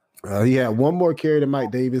 He had one more carry than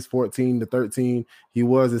Mike Davis, 14-13. He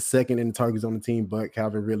was the second in targets on the team, but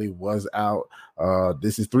Calvin Ridley was out.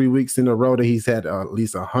 This is 3 weeks in a row that he's had at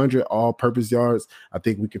least 100 all-purpose yards. I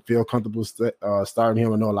think we can feel comfortable starting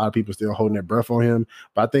him. I know a lot of people are still holding their breath on him,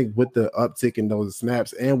 but I think with the uptick in those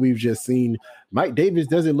snaps, and we've just seen Mike Davis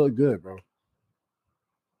doesn't look good, bro.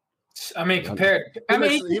 I mean,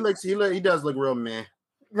 he does look real meh.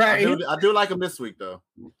 Right. I do like him this week though.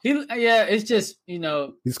 It's just,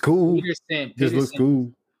 he's cool. Peterson just looks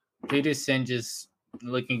cool. Peterson just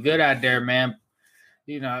looking good out there, man.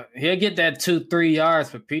 He'll get that 2-3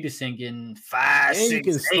 yards, but Peterson getting 5, 6, you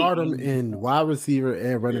can 8. start him in wide receiver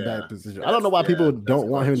and running back position. I don't know why people don't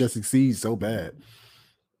want him to succeed so bad.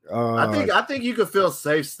 I think you could feel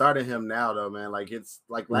safe starting him now though, man. Like it's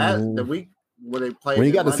like the week where they played when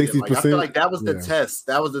he got the 60%, I feel like that was the test.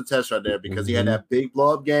 That was the test right there because he had that big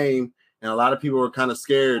blow up game, and a lot of people were kind of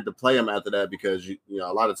scared to play him after that because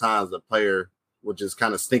a lot of times the player would just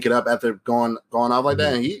kind of stink it up after going off like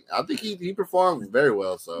that. And I think he performed very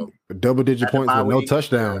well. So double-digit points with no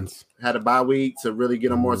touchdowns. Had a bye week to really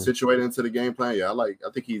get him more situated into the game plan. Yeah,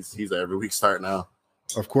 I think he's an every week start now.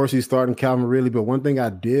 Of course, he's starting Calvin Ridley, but one thing I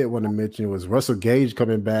did want to mention was Russell Gage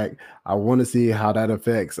coming back. I want to see how that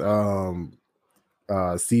affects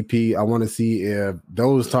CP. I want to see if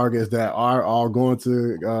those targets that are all going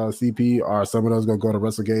to CP are some of those going to go to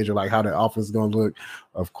Russell Gage, or like how the offense is going to look.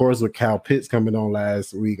 Of course, with Kyle Pitts coming on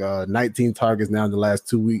last week, 19 targets now in the last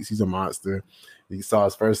 2 weeks. He's a monster. He saw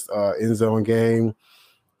his first end zone game.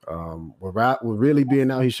 With really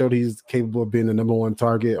being out, he showed he's capable of being the number 1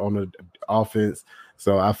 target on the offense.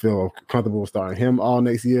 So I feel comfortable starting him all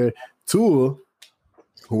next year. Tua,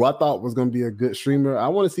 who I thought was going to be a good streamer. I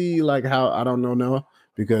want to see how, I don't know now,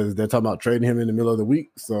 because they're talking about trading him in the middle of the week.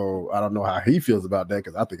 So I don't know how he feels about that,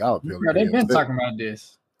 because I think I would feel. They've been talking about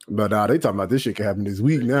this. But they talking about this shit can happen this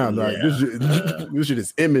week now. This shit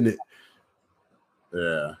is imminent.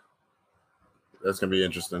 Yeah. That's going to be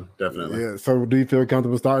interesting. Definitely. Yeah. So do you feel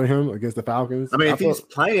comfortable starting him against the Falcons? I mean, if he's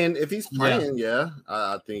playing, yeah.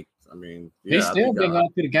 I think, he's still been going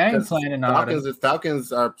through the game plan and all that.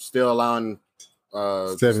 Falcons are still allowing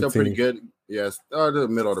still pretty good. Yes, or the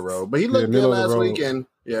middle of the road. But he looked good last week, and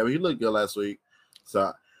he looked good last week.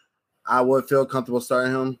 So I would feel comfortable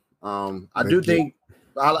starting him. I do think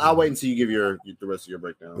I'll wait until you give the rest of your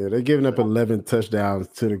breakdown. Yeah, they're giving up 11 touchdowns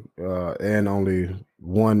to the and only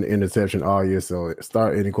 1 interception all year. So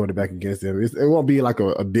start any quarterback against them. It won't be like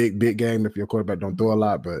a big game if your quarterback don't throw a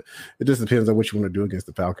lot, but it just depends on what you want to do against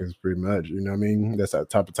the Falcons, pretty much. You know what I mean? That's the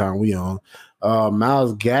type of time we on.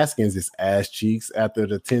 Myles Gaskins is ass cheeks after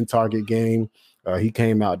the 10 target game. He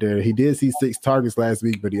came out there. He did see 6 targets last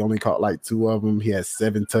week, but he only caught like 2 of them. He had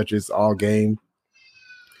 7 touches all game.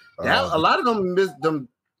 A lot of them missed them.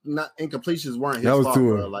 Not incompletions weren't his fault,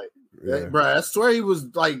 bro. Like, bro, I swear he was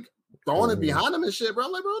like throwing it behind him and shit, bro.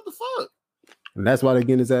 I'm like, bro, what the fuck? And that's why they're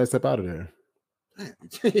getting his ass up out of there.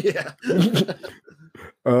 Yeah.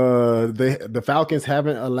 The Falcons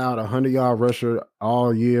haven't allowed a 100-yard rusher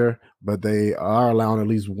all year, but they are allowing at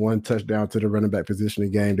least 1 touchdown to the running back position a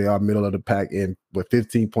game. They are middle of the pack in with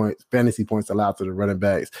 15 points, fantasy points allowed to the running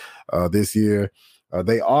backs this year.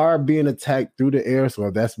 They are being attacked through the air, so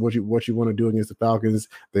if that's what you want to do against the Falcons,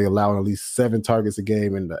 they allow at least 7 targets a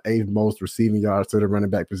game and the 8th most receiving yards to the running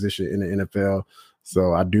back position in the NFL.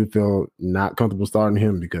 So I do feel not comfortable starting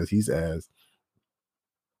him because he's ass.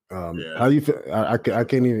 How do you feel? I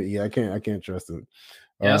can't even. Yeah, I can't trust him.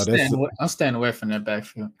 Yeah, I'm staying away from that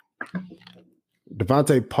backfield.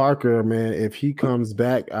 Devontae Parker, man, if he comes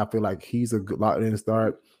back, I feel like he's a good locked-in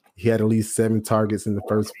start. He had at least 7 targets in the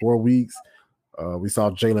first 4 weeks. We saw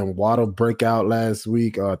Jalen Waddle break out last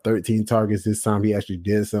week, 13 targets this time. He actually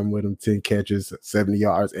did something with him, 10 catches, 70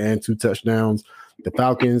 yards, and 2 touchdowns. The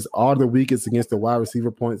Falcons are the weakest against the wide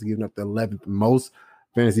receiver points, giving up the 11th most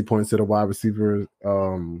fantasy points to the wide receiver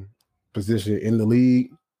position in the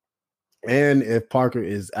league. And if Parker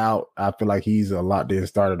is out, I feel like he's a locked-in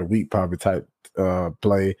start of the week probably type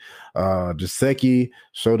play. Gesicki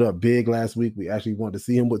showed up big last week. We actually wanted to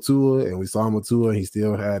see him with Tua, and we saw him with Tua. He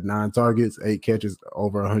still had 9 targets, 8 catches,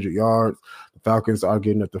 over 100 yards. The Falcons are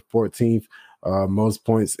getting up to 14th most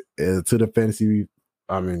points to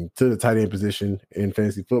the tight end position in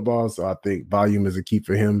fantasy football. So I think volume is a key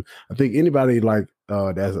for him. I think anybody like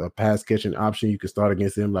that's a pass catching option, you can start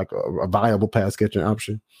against him like a viable pass catching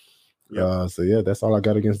option. Yep. So yeah, that's all I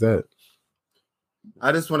got against that.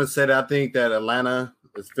 I just want to say that I think that Atlanta,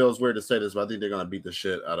 it feels weird to say this, but I think they're going to beat the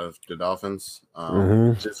shit out of the Dolphins.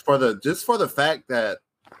 Just for the fact that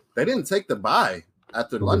they didn't take the bye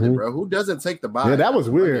after London, bro. Who doesn't take the bye? Yeah, that was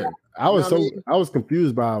weird. I was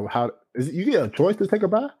confused by how you get a choice to take a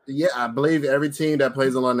bye? Yeah, I believe every team that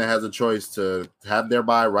plays in London has a choice to have their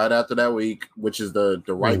bye right after that week, which is the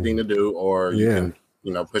right thing to do, or you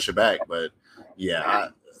can push it back. But yeah,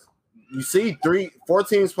 you see 4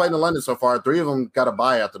 teams played in London so far. 3 of them got a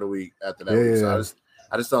bye after that week. So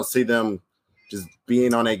I just don't see them just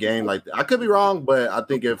being on a game like that. I could be wrong, but I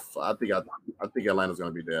think Atlanta's going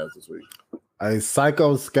to be theirs this week. A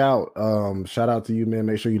Psycho Scout, shout out to you, man.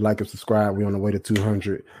 Make sure you like and subscribe. We're on the way to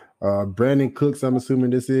 200. Brandon Cooks, I'm assuming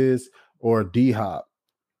this is, or D-Hop.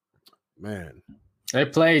 Man. They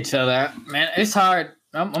play each other. Man, it's hard.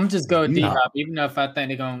 I'm just going with D-Hop, even though if I think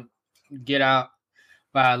they're going to get out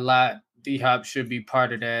by a lot, D-Hop should be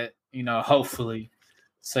part of that, hopefully.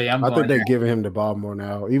 So yeah, I think they're giving him the ball more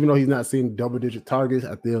now. Even though he's not seeing double-digit targets,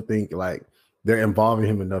 I still think like they're involving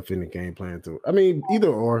him enough in the game plan too. I mean, either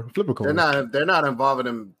or, flip a coin. They're not involving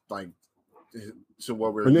him like to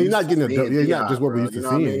what we're. You're not getting not just what we're used to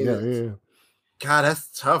seeing. Yeah. God,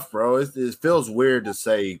 that's tough, bro. It feels weird to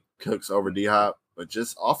say Cooks over D-Hop, but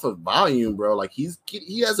just off of volume, bro. Like he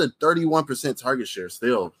has a 31% target share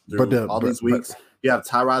still through all these weeks. You have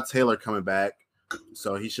Tyrod Taylor coming back,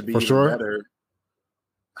 so he should be even better.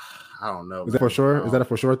 I don't know. Is that for sure? Is that a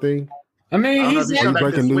for sure thing? I mean, he's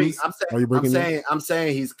breaking news. I'm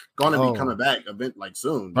saying he's going to be coming back a bit like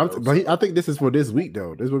soon. But I think this is for this week,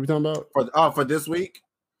 though. This is what we're talking about. For this week.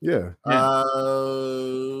 Yeah.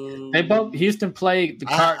 They both Houston played the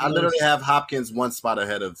Cardinals. I literally have Hopkins 1 spot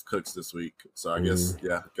ahead of Cooks this week, so I guess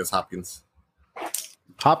Hopkins.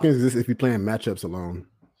 Hopkins is if you're playing matchups alone.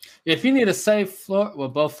 If you need a safe floor, well,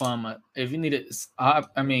 both of them. If you need it,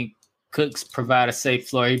 Cooks provide a safe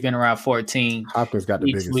floor. He's been around 14. Hopkins got the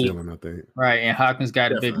biggest ceiling, I think. Right, and Hopkins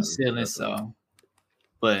got the biggest ceiling. So,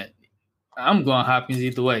 but I'm going Hopkins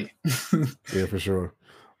either way. Yeah, for sure.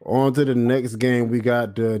 On to the next game, we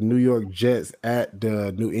got the New York Jets at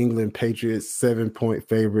the New England Patriots, 7-point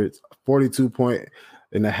favorites,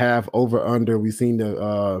 42.5 over under. We seen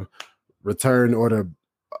the return or the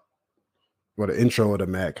intro of the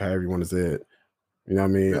Mac, however you want to say it. You know what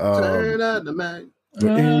I mean? Return of the Mac.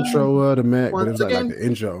 The intro of the Mac, but it was like the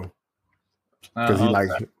intro because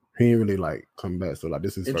he didn't really come back. So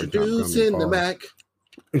this is introducing the Mac.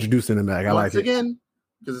 Introducing the Mac. I like it again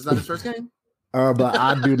because it's not his first game. But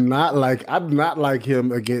I do not like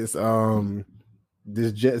him against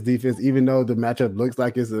this Jets defense. Even though the matchup looks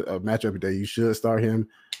like it's a matchup that you should start him.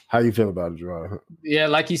 How you feel about it, Gerard? Yeah,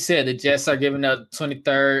 like you said, the Jets are giving up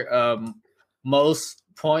 23rd most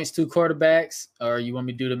points to quarterbacks, or you want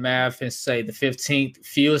me to do the math and say the 15th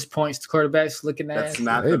fewest points to quarterbacks looking at? That's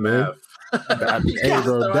not the math. Hey,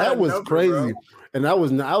 bro, that was crazy. Bro. And that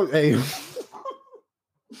was not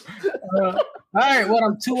All right, what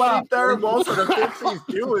I'm 2 out. Third most of the 15th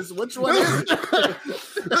fewest. Which one is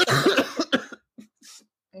it?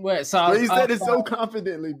 What? So But he said it so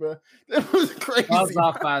confidently, bro. That was crazy. I was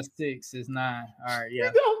off by 6. It's 9. All right, yeah. I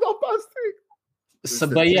was off by 6. So,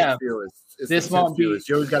 but yeah, It's this the won't 10th be. fewest.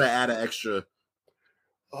 You always got to add an extra.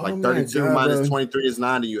 Like Oh my 32 God, minus bro. 23 is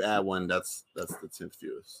 9, and you add 1. That's the 10th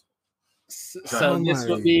fewest. So Oh this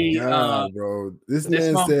my would be. God, bro. This this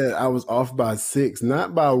man one- said I was off by 6,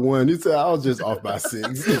 not by 1. He said I was just off by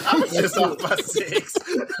 6. I was just off by 6.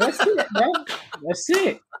 That's it, bro. That's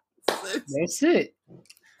it. That's it.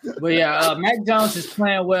 But yeah, Mac Jones is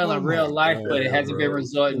playing well in real life, but it hasn't been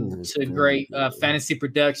resulting to great fantasy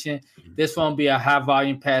production. This won't be a high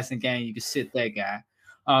volume passing game. You can sit that guy.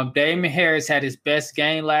 Damon Harris had his best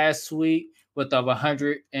game last week with over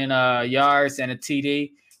 100 yards and a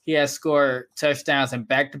TD. He has scored touchdowns in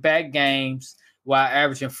back-to-back games while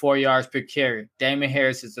averaging 4 yards per carry. Damon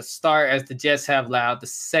Harris is a star as the Jets have allowed the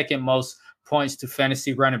second most points to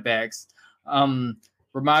fantasy running backs.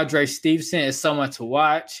 Ramondre Stevenson is someone to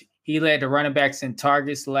watch. He led the running backs in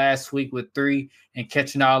targets last week with 3 and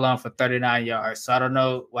catching all on for 39 yards. So I don't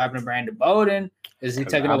know what happened to Brandon Bowden. Is he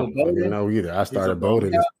taking over Bowden? You know either. I started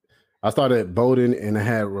Bowden. I started Bowden and I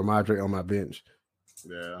had Ramondre on my bench.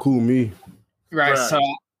 Yeah. Cool me. Right. Right. So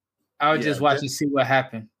I would Yeah, just watch and see what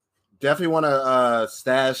happened. Definitely want to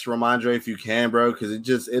stash Ramondre if you can, bro, because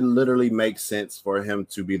it literally makes sense for him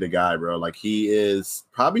to be the guy, bro. Like, he is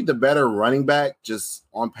probably the better running back just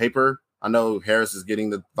on paper. I know Harris is getting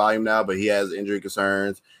the volume now, but he has injury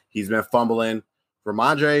concerns. He's been fumbling.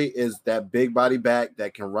 Ramondre is that big body back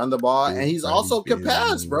that can run the ball, and he's also can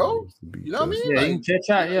pass, bro. You know what I mean? Yeah, he can catch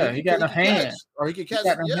out. Yeah, he got no hands. catch, or he can catch.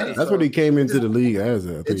 got no Yeah, hands. That's what he came into the league as.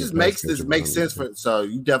 It just makes sense for. So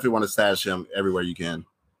you definitely want to stash him everywhere you can.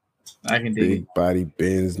 I can dig it. big body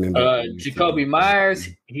bends. Jacoby Myers,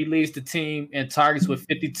 he leads the team in targets with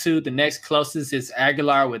 52. The next closest is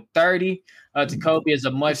Aguilar with 30. Jacoby is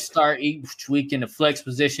a much start each week in the flex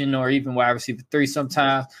position or even wide receiver 3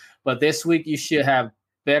 sometimes. But this week you should have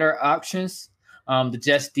better options. The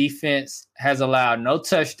Jets defense has allowed no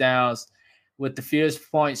touchdowns with the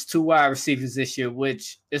fewest points to wide receivers this year,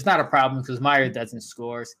 which is not a problem because Myers doesn't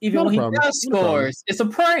score. Even when he does scores, it's a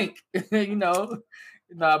prank, you know.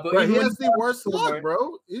 Nah, but Bro, he has the worst luck,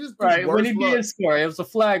 bro. He's right when he did score, it was a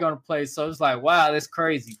flag on the play, so it's like, wow, that's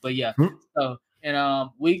crazy. But yeah, so in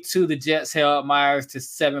week 2, the Jets held Myers to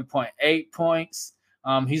 7.8 points.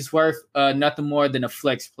 He's worth nothing more than a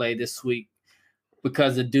flex play this week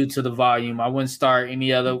because of due to the volume. I wouldn't start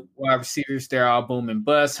any other wide receivers. They're all boom and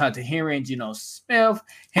bust. Hunter Henry and Geno Smith.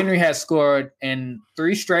 Henry has scored in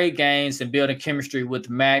 3 straight games and building chemistry with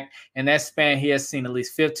Mac. In that span, he has seen at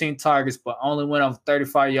least 15 targets, but only went over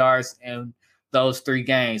 35 yards in those 3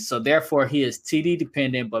 games. So therefore, he is TD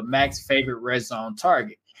dependent, but Mac's favorite red zone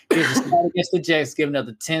target. He's a start against the Jets, giving up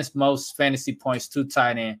the 10th most fantasy points to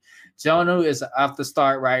tight end. Jonah is off the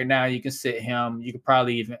start right now. You can sit him. You could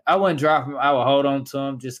probably even – I wouldn't drop him. I would hold on to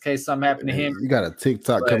him just in case something happened to him. You got a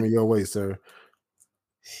TikTok coming your way, sir.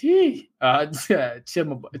 Chill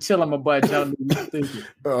on my butt, Jonah.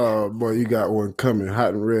 Oh, boy, you got one coming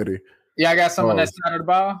hot and ready. Yeah, I got someone that side of the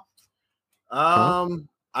ball.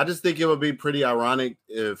 I just think it would be pretty ironic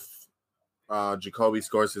if Jacoby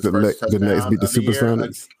scores his first touchdown the next beat the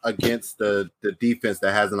Supersonics against the defense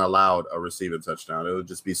that hasn't allowed a receiving touchdown. It would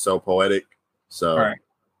just be so poetic. So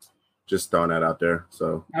just throwing that out there.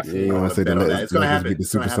 So you want to say it's going to happen. Beat the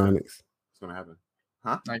Supersonics. It's going to happen.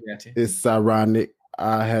 Huh? I got you. It's ironic.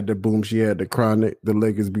 I had the boom. She had the chronic. The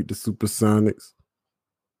Lakers beat the Supersonics.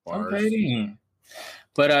 Okay, then.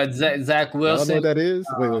 But Zach Wilson. Y'all know what that is?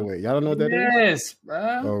 Wait. Y'all don't know what that is? Yes, bro.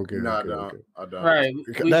 Okay. No, okay. I don't. Right.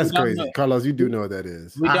 That's crazy. Carlos, you do know what that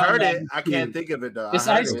is. I heard it. I can't think of it, though. It's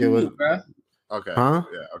Ice Cube, bro. Okay. Huh?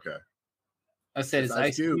 Yeah, okay. I said it's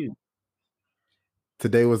Ice Cube.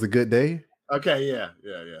 Today was a good day? Okay, yeah.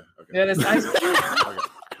 Okay. Yeah, that's Ice Cube.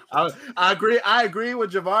 Okay. I agree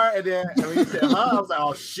with Javar, and then when he said, I was like,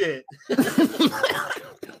 oh, shit.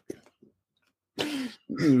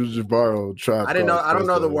 Jabaro tried. I don't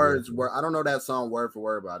know the words. I don't know that song word for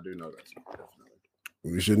word, but I do know that song. Definitely.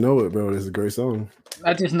 We should know it, bro. It's a great song.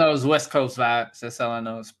 I just know it's West Coast vibes. That's all I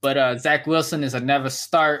know. But Zach Wilson is a never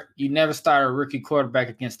start. You never start a rookie quarterback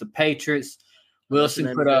against the Patriots.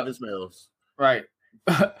 Wilson put up right.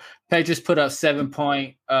 Patriots put up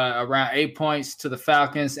around 8 points to the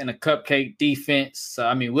Falcons and a cupcake defense. So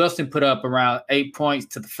I mean, Wilson put up around 8 points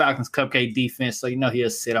to the Falcons cupcake defense. So you know he'll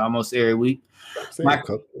sit almost every week.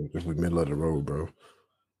 If we middle of the road, bro.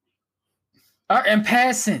 And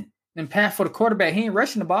passing. And pass for the quarterback. He ain't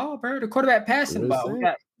rushing the ball, bro. The quarterback passing the ball.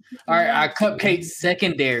 All right, our cupcake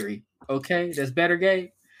secondary. Okay, that's better, Gabe.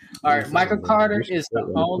 All right, Michael Carter is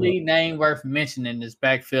the only name worth mentioning in this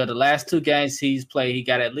backfield. The last 2 games he's played, he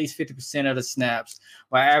got at least 50% of the snaps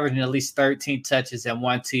while averaging at least 13 touches and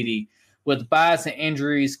 1 TD. With buys and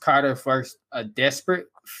injuries, Carter forced a desperate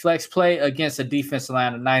flex play against a defensive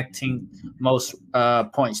line of 19 most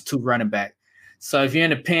points to running back. So if you're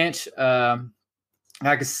in a pinch, you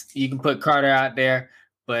can put Carter out there,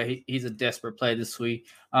 but he's a desperate play this week.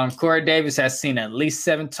 Corey Davis has seen at least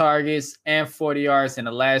 7 targets and 40 yards in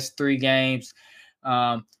the last 3 games.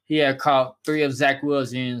 He had caught 3 of Zach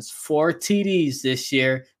Wilson's 4 TDs this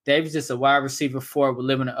year. Davis is a wide receiver 4 with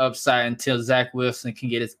limited upside until Zach Wilson can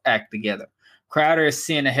get his act together. Crowder is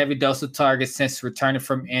seeing a heavy dose of targets since returning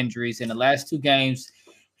from injuries. In the last 2 games,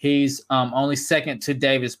 he's only second to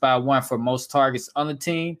Davis by 1 for most targets on the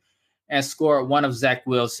team and scored 1 of Zach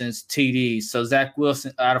Wilson's TDs. So Zach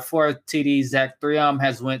Wilson, out of 4 TDs, Zach 3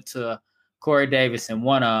 has went to Corey Davis and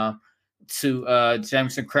 1 to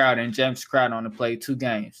Jameson Crowder, and Jameson Crowder only played 2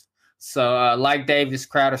 games. So like Davis,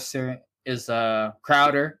 Crowder is a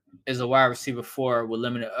wide receiver 4 with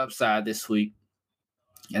limited upside this week.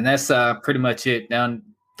 And that's pretty much it.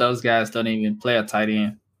 Those guys don't even play a tight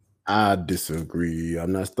end. I disagree.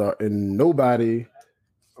 I'm not starting nobody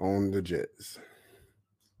on the Jets.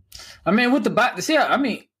 I mean, with the buys,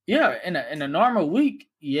 in a normal week,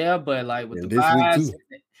 but like with the buys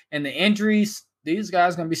and the injuries, these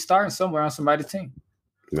guys gonna be starting somewhere on somebody's team.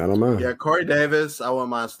 I don't mind. Yeah, Corey Davis, I wouldn't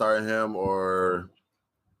mind starting him, or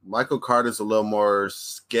Michael Carter's a little more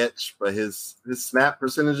sketch, but his snap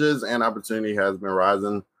percentages and opportunity has been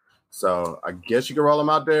rising. So I guess you can roll him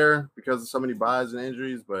out there because of so many buys and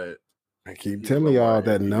injuries. But I keep telling y'all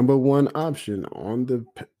that number 1 option on the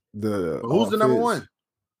who's the number 1?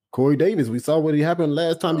 Corey Davis. We saw what happened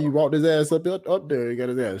last time he walked his ass up there. He got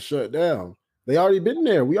his ass shut down. They already been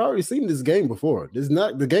there. We already seen this game before.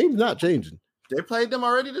 The game's not changing. They played them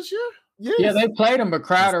already this year? Yes. Yeah, they played him, but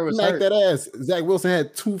Crowder was hurt. that ass. Zach Wilson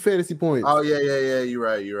had 2 fantasy points. Oh yeah. You're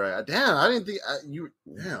right. Damn, I didn't think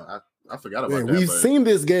I forgot about that. We've seen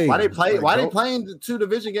this game. Why they playing the 2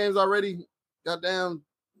 division games already? Goddamn,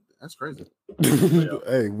 that's crazy.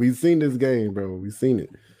 Hey, we've seen this game, bro. We've seen it.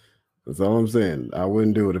 That's all I'm saying. I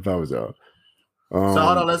wouldn't do it if I was y'all. So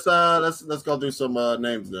hold on, let's go through some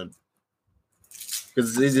names then,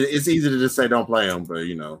 because it's easy to just say don't play them, but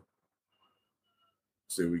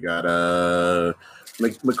see, we got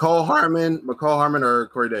McCole Harmon or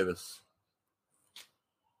Corey Davis.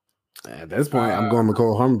 At this point, I'm going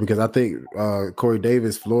McCole Harmon because I think Corey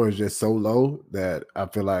Davis' floor is just so low that I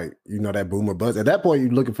feel like that boomer buzz. At that point,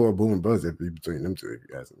 you're looking for a boomer buzz between them 2. If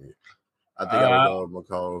you ask me. I think I would go with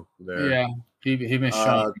McCole there. Yeah, he been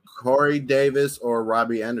strong. Corey Davis or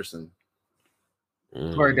Robbie Anderson?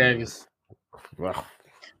 Corey Davis. Wow.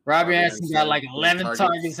 Robbie Anderson got like 11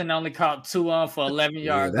 targets and only caught 2 on for 11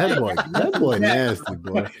 yards. That boy nasty,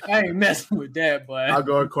 boy. I ain't messing with that, boy. I'll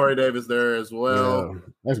go with Corey Davis there as well. Yeah,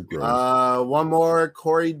 that's gross. One more,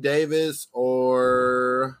 Corey Davis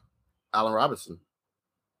or Allen Robinson?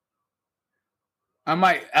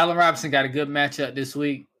 Allen Robinson got a good matchup this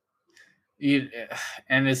week.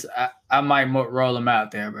 I might roll him out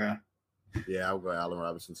there, bro. Yeah, I'll go Allen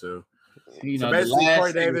Robinson too. So basically,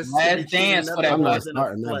 Corey Davis last dance for that. I'm not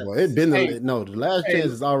starting that boy. It's been the last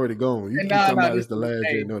chance is already gone. You keep talking about it's the last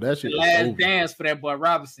chance. No, that shit. The last dance for that boy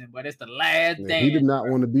Robinson, but it's the last dance. He did not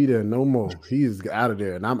want to be there no more. He's out of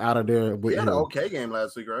there, and I'm out of there with him. He had an okay game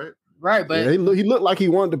last week, right? Right, but he looked like he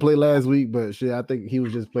wanted to play last week, but shit, I think he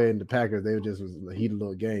was just playing the Packers. They was a heated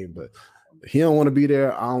little game, but he don't want to be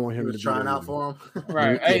there. I don't want him to be trying out for him.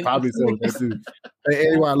 Right. Hey, probably so. Hey,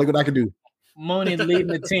 anyway, look what I can do. Mooney leading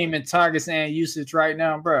the team in targets and usage right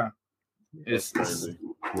now, bro. It's crazy.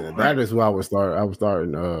 Yeah, that is who I would start. I would start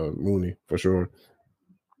Mooney for sure.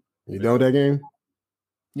 You know that game?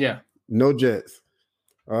 Yeah. No Jets.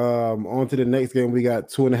 On to the next game. We got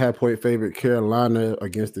 2.5-point favorite Carolina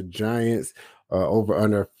against the Giants. Over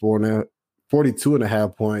under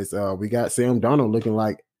 42.5 points. We got Sam Darnold looking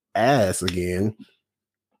like ass again.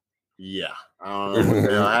 Yeah. I don't know what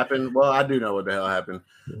the hell happened. Well, I do know what the hell happened.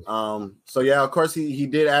 So yeah, of course he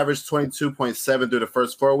did average 22.7 through the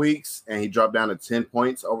first 4 weeks, and he dropped down to 10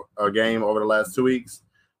 points a game over the last 2 weeks.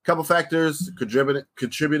 Couple factors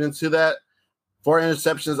contributing to that: 4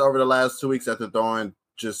 interceptions over the last 2 weeks after throwing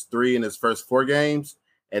just 3 in his first 4 games.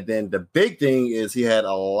 And then the big thing is he had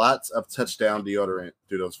a lot of touchdown deodorant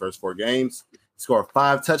through those first 4 games. He scored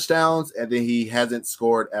 5 touchdowns, and then he hasn't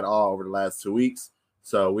scored at all over the last 2 weeks.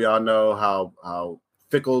 So we all know how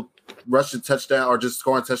fickle rushing touchdown or just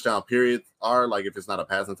scoring touchdown periods are, like if it's not a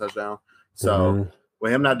passing touchdown. So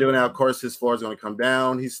with him not doing that, of course, his floor is going to come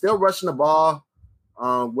down. He's still rushing the ball.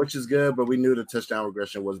 which is good, but we knew the touchdown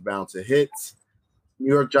regression was bound to hit.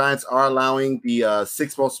 New York Giants are allowing the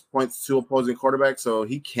 6 most points to opposing quarterbacks, so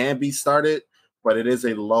he can be started, but it is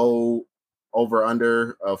a low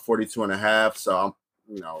over-under of 42.5. So I'm,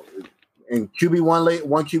 in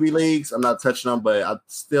one QB leagues, I'm not touching him, but I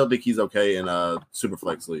still think he's okay in super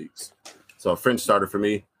flex leagues. So a fringe starter for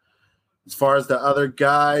me. As far as the other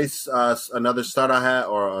guys, another start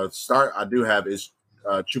I do have is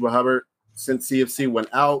Chuba Hubbard. Since CFC went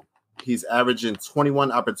out, he's averaging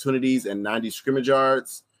 21 opportunities and 90 scrimmage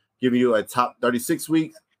yards, giving you a top 36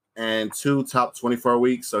 week and 2 top 24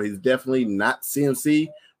 weeks. So he's definitely not CMC,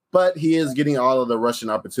 but he is getting all of the rushing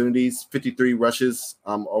opportunities, 53 rushes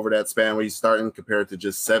over that span where he's starting compared to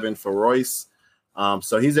just 7 for Royce.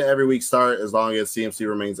 So he's an every week start as long as CMC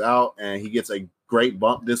remains out, and he gets a great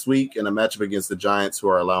bump this week in a matchup against the Giants, who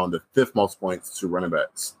are allowing the 5th most points to running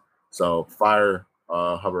backs. So fire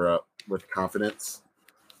Hubbard up with confidence.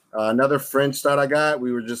 Another fringe start I got,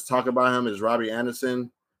 we were just talking about him, is Robbie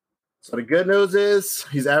Anderson. So the good news is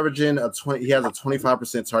he's averaging he has a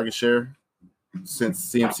 25% target share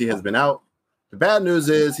since CMC has been out. The bad news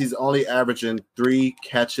is he's only averaging 3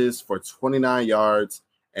 catches for 29 yards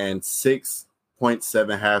and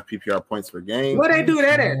 6.7 half PPR points per game. What they do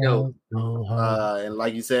that at though? And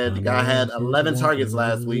like you said, the guy had 11 targets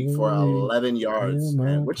last week for 11 yards,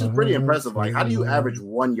 man, which is pretty impressive. Like, how do you average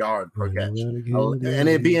 1 yard per catch? And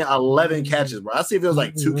it being 11 catches, bro. I see if it was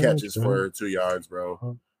like 2 catches for 2 yards,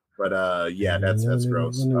 bro. But yeah, that's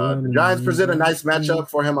gross. The Giants present a nice matchup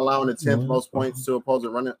for him, allowing the 10th most points to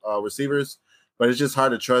opposing running receivers. But it's just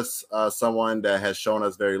hard to trust someone that has shown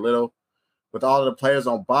us very little. With all of the players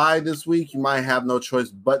on bye this week, you might have no choice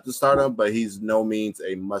but to start him, but he's no means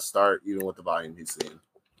a must start, even with the volume he's seeing.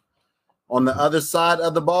 On the other side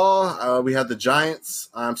of the ball, we have the Giants.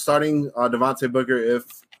 I'm starting Devontae Booker if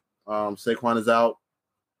Saquon is out.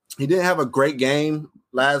 He didn't have a great game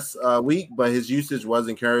last week, but his usage was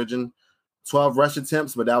encouraging. 12 rush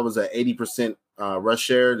attempts, but that was an 80% rush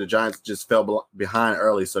share. The Giants just fell behind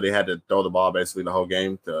early, so they had to throw the ball basically the whole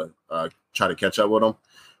game to try to catch up with him.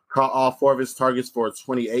 Caught all 4 of his targets for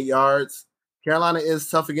 28 yards. Carolina is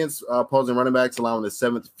tough against opposing running backs, allowing the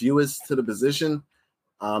 7th fewest to the position.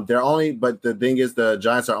 But the thing is, the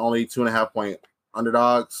Giants are only 2.5 point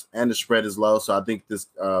underdogs, and the spread is low. So I think this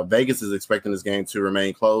Vegas is expecting this game to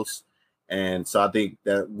remain close, and so I think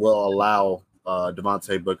that will allow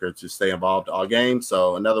Devontae Booker to stay involved all game.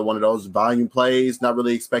 So another one of those volume plays. Not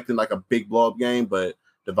really expecting like a big blow up game, but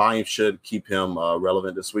the volume should keep him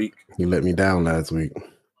relevant this week. He let me down last week.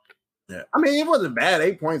 Yeah, I mean, it wasn't bad.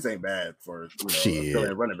 8 points ain't bad for a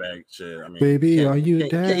running back. Shit, I mean, baby, are you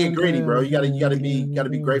down? Can't get greedy, bro. You gotta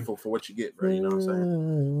be grateful for what you get, bro. You know what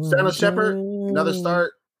I'm saying? Sterling Shepard, another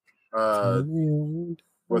start.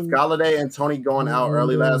 With Golladay and Tony going out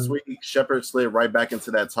early last week, Shepard slid right back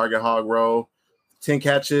into that target hog role. 10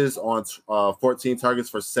 catches on 14 targets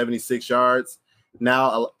for 76 yards.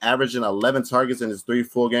 Now averaging 11 targets in his 3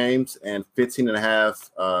 full games and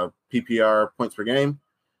 15.5 PPR points per game.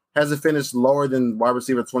 Hasn't finished lower than wide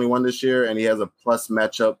receiver 21 this year, and he has a plus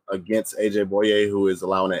matchup against AJ Boye, who is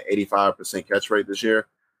allowing an 85% catch rate this year.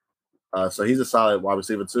 So he's a solid wide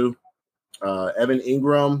receiver too. Evan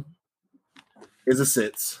Ingram is a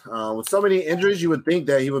sit. With so many injuries, you would think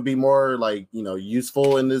that he would be more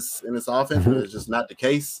useful in this offense, but it's just not the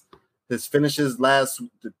case. His finishes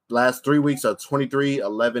the last 3 weeks are 23,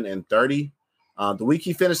 11, and 30. The week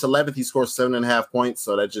he finished 11th, he scored 7.5 points.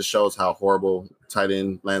 So that just shows how horrible tight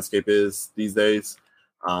end landscape is these days.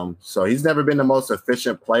 So he's never been the most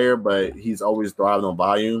efficient player, but he's always thriving on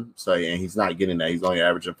volume. And he's not getting that. He's only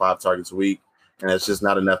averaging 5 targets a week, and it's just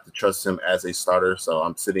not enough to trust him as a starter. So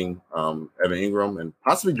I'm sitting Evan Ingram and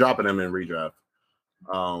possibly dropping him in redraft.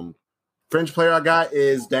 Fringe player I got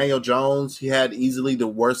is Daniel Jones. He had easily the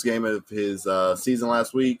worst game of his season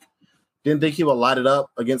last week. Didn't think he would light it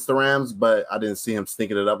up against the Rams, but I didn't see him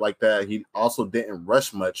stinking it up like that. He also didn't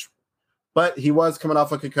rush much, but he was coming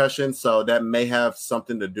off a concussion, so that may have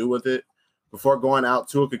something to do with it. Before going out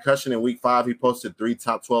to a concussion in week 5, he posted 3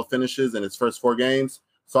 top 12 finishes in his first 4 games.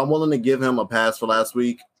 So I'm willing to give him a pass for last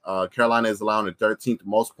week. Carolina is allowing the 13th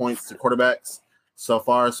most points to quarterbacks so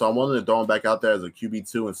far, so I'm willing to throw him back out there as a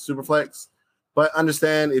QB2 in Superflex. But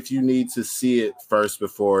understand if you need to see it first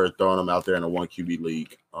before throwing him out there in a 1 QB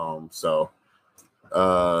league.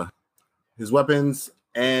 His weapons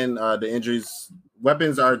and the injuries,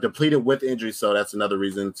 weapons are depleted with injuries, so that's another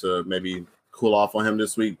reason to maybe cool off on him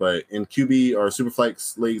this week. But in QB or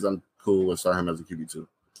Superflex leagues, I'm cool with starting him as a QB2.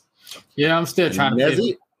 Yeah, I'm still trying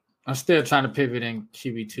to pivot in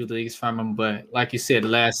QB2 leagues from him, but like you said, the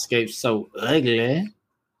last escape's so ugly.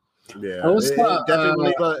 Yeah, Oh, what's it up?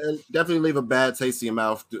 definitely leave a bad taste in your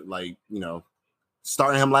mouth. Like,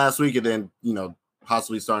 starting him last week and then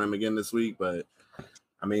possibly starting him again this week. But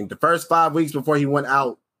I mean, the first 5 weeks before he went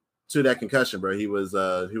out to that concussion, bro, he was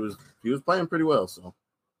playing pretty well. So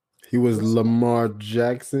he was Lamar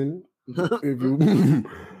Jackson. If you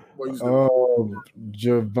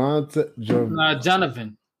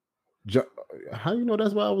Jonathan. How you know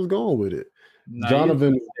that's why I was going with it? No,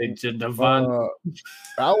 Jonathan.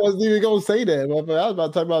 I wasn't even gonna say that. I was about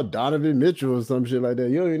to talk about Donovan Mitchell or some shit like that.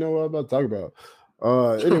 You don't even know what I'm about to talk about.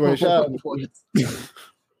 Anyway, shout out.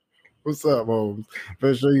 What's up, Holmes?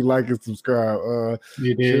 Make sure you like and subscribe.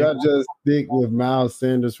 Should I just stick with Miles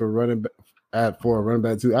Sanders for running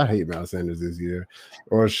back too? I hate Miles Sanders this year.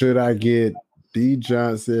 Or should I get D.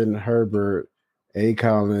 Johnson, Herbert, A.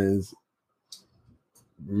 Collins,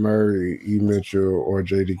 Murray, E. Mitchell, or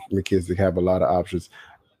J.D. McKissick? Have a lot of options.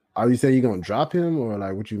 Are you saying you're gonna drop him, or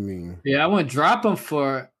like what you mean? Yeah, I wouldn't drop him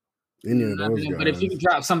for any of those guys. But if you can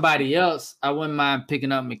drop somebody else, I wouldn't mind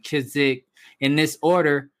picking up McKissick in this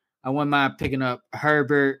order. I wouldn't mind picking up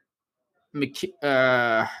Herbert or Mitchell.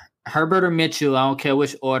 I don't care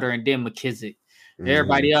which order, and then McKissick.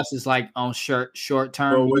 Everybody else is like on short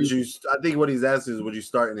term. Well, I think what he's asking is, would you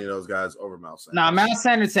start any of those guys over Miles Sanders? Nah, Miles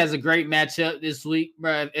Sanders has a great matchup this week,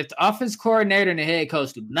 bro. If the offense coordinator and the head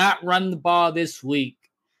coach do not run the ball this week,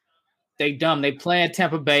 they dumb. They playing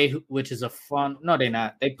Tampa Bay, which is a fun. No, they're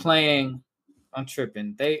not. They playing. I'm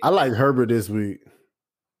tripping. I like Herbert this week.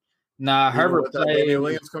 Nah, Herbert plays. Damian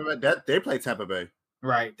Williams coming back. They play Tampa Bay.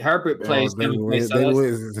 Right. Herbert plays. Damian Williams.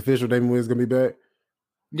 It's official. Damian Williams gonna be back.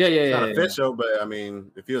 It's not official, but I mean,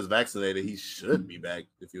 if he was vaccinated, he should be back.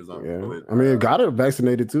 If he was on COVID. I mean, Goddard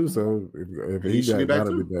vaccinated too, so if he should be back,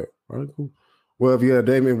 Goddard be back. All right, cool. Well, if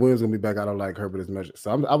Damian Williams gonna be back, I don't like Herbert as much.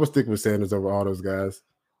 So I would stick with Sanders over all those guys.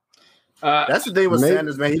 That's the thing with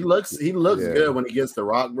Sanders, man. He looks good when he gets the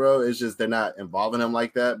rock, bro. It's just they're not involving him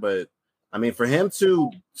like that. But I mean, for him to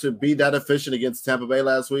be that efficient against Tampa Bay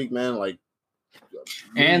last week, man, like,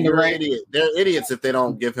 and they're idiots if they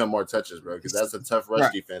don't give him more touches, bro. Because that's a tough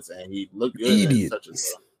rush defense, and he looked good in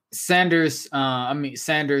touches, bro. Sanders,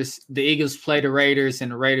 the Eagles play the Raiders,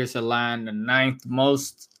 and the Raiders are lined the 9th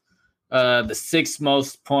most, the 6th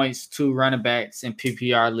most points to running backs in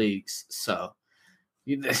PPR leagues. So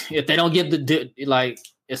if they don't get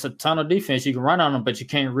it's a ton of defense, you can run on them, but you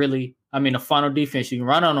can't really. I mean, a funnel defense, you can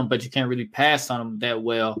run on them, but you can't really pass on them that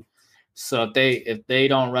well. So if they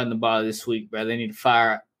don't run the ball this week, bro, they need to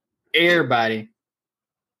fire everybody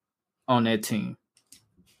on that team.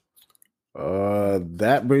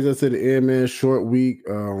 That brings us to the end, man. Short week.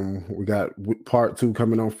 We got part 2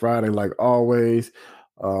 coming on Friday, like always.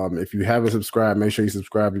 If you haven't subscribed, make sure you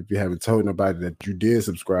subscribe. If you haven't told nobody that you did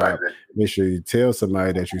subscribe, make sure you tell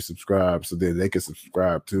somebody that you subscribe so that they can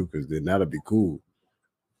subscribe too, because then that'll be cool.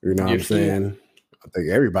 You know what I'm saying? I think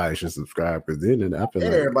everybody should subscribe, because then I feel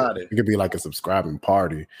like it could be like a subscribing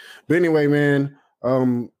party. But anyway, man,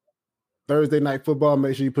 Thursday night football,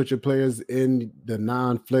 make sure you put your players in the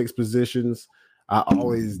non-flex positions. I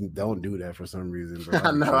always don't do that for some reason. Bro.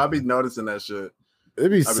 I know. I be noticing that shit.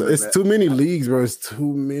 It's too many leagues, bro. It's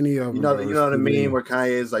too many of them. You know what I mean? Where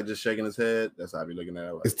Kanye is like just shaking his head. That's how I be looking at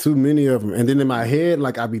it. Like, it's too many of them. And then in my head,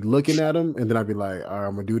 like I be looking at them, and then I be like, all right,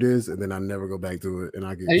 I'm gonna do this, and then I never go back to it. And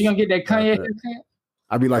I get. Are you gonna get that Kanye haircut?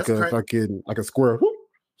 I be like like a squirrel. Whoop,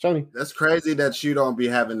 Shiny. That's crazy that you don't be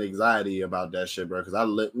having anxiety about that shit, bro.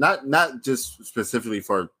 Because not just specifically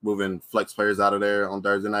for moving flex players out of there on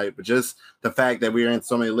Thursday night, but just the fact that we are in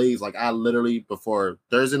so many leagues. Like I literally before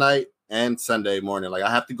Thursday night and Sunday morning, like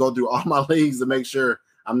I have to go through all my leagues to make sure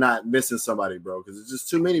I'm not missing somebody, bro. Because it's just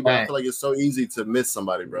too many, bro. I feel like it's so easy to miss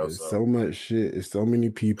somebody, bro. So much shit. It's so many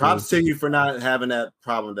people. Props to you for not having that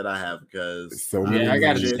problem that I have, because so many. I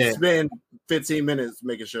got to spend 15 minutes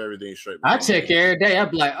making sure everything's straight. I check every day. I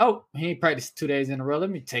be like, oh, he ain't practiced 2 days in a row. Let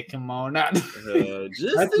me take him on out. I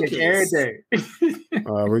check every day.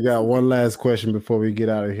 We got one last question before we get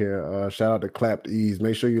out of here. Shout out to Clapped Ease.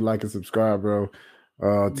 Make sure you like and subscribe, bro.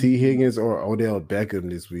 T. Higgins or Odell Beckham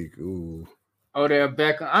this week? Ooh. Odell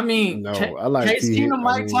Beckham. I mean, no, I like Case Keenum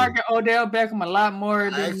might target Odell Beckham a lot more.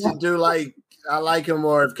 I actually do like. I like him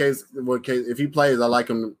more if he plays. I like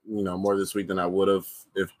him, more this week than I would have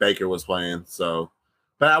if Baker was playing. So,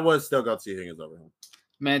 but I would still go T. Higgins over him.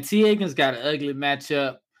 Man, T. Higgins got an ugly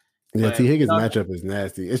matchup. Yeah, T. Higgins matchup is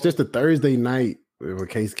nasty. It's just a Thursday night where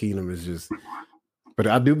Case Keenum is just. But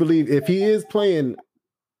I do believe if he is playing.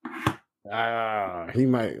 He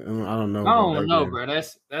might. I don't know. I don't know, bro.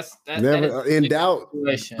 That's never in doubt.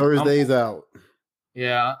 Thursday's out.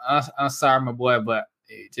 Yeah, I'm sorry, my boy, but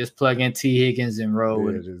Just plug in T. Higgins and roll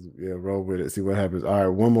with it. Roll with it. See what happens. All right,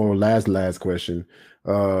 one more last question.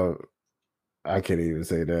 I can't even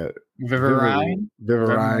say that. Viverine.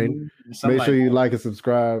 Make sure you like and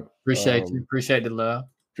subscribe. Appreciate you. Appreciate the love.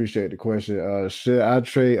 Appreciate the question. Should I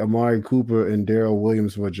trade Amari Cooper and Darrell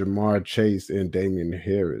Williams for Jamar Chase and Damian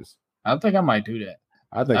Harris? I think I might do that.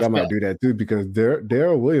 I think I might do that too because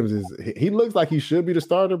Darrell Williams he looks like he should be the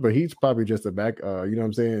starter, but he's probably just a back. You know what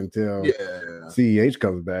I'm saying? Until CEH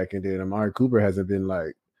comes back, and then Amari Cooper hasn't been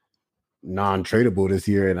like non-tradable this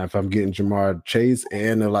year. And if I'm getting Jamar Chase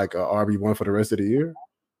and like a RB1 for the rest of the year,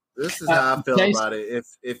 this is how I feel about it.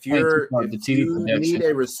 If you need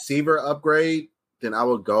a receiver upgrade, then I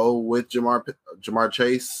would go with Jamar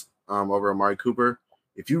Chase over Amari Cooper.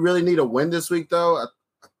 If you really need a win this week, though, I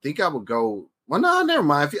think I would go. Well, no, never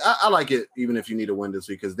mind. I like it even if you need a win this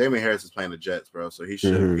week because Damian Harris is playing the Jets, bro. So he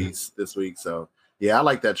should beast this week. So yeah, I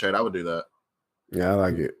like that trade. I would do that. Yeah, I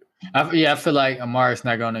like it. I feel like Amari's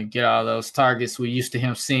not going to get all those targets we used to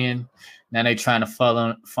him seeing. Now they trying to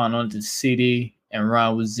funnel into CD and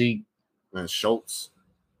run with Zeke and Schultz.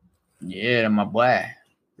 Yeah, my boy.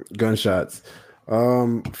 Gunshots.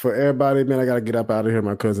 For everybody, man, I gotta get up out of here.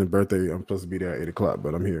 My cousin's birthday. I'm supposed to be there at 8:00,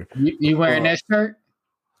 but I'm here. You wearing that shirt?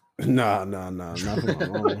 Nah, not for my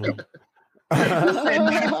mom.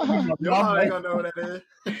 Your mom ain't gonna know what that is.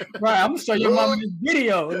 Right, I'm gonna show your mama this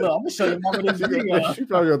video. Look, I'm gonna show your mama this video. She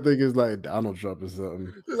probably gonna think it's like Donald Trump or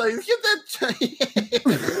something. Like, get that.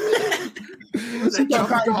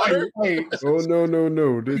 Oh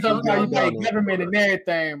no! She's gonna call you by your government and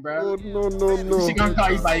everything, bro. Oh no! She's gonna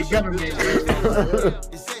call you by your government.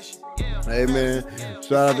 Hey man,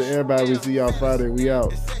 shout out to everybody. We see y'all Friday. We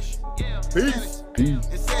out. Peace.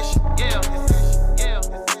 Peace. Yeah.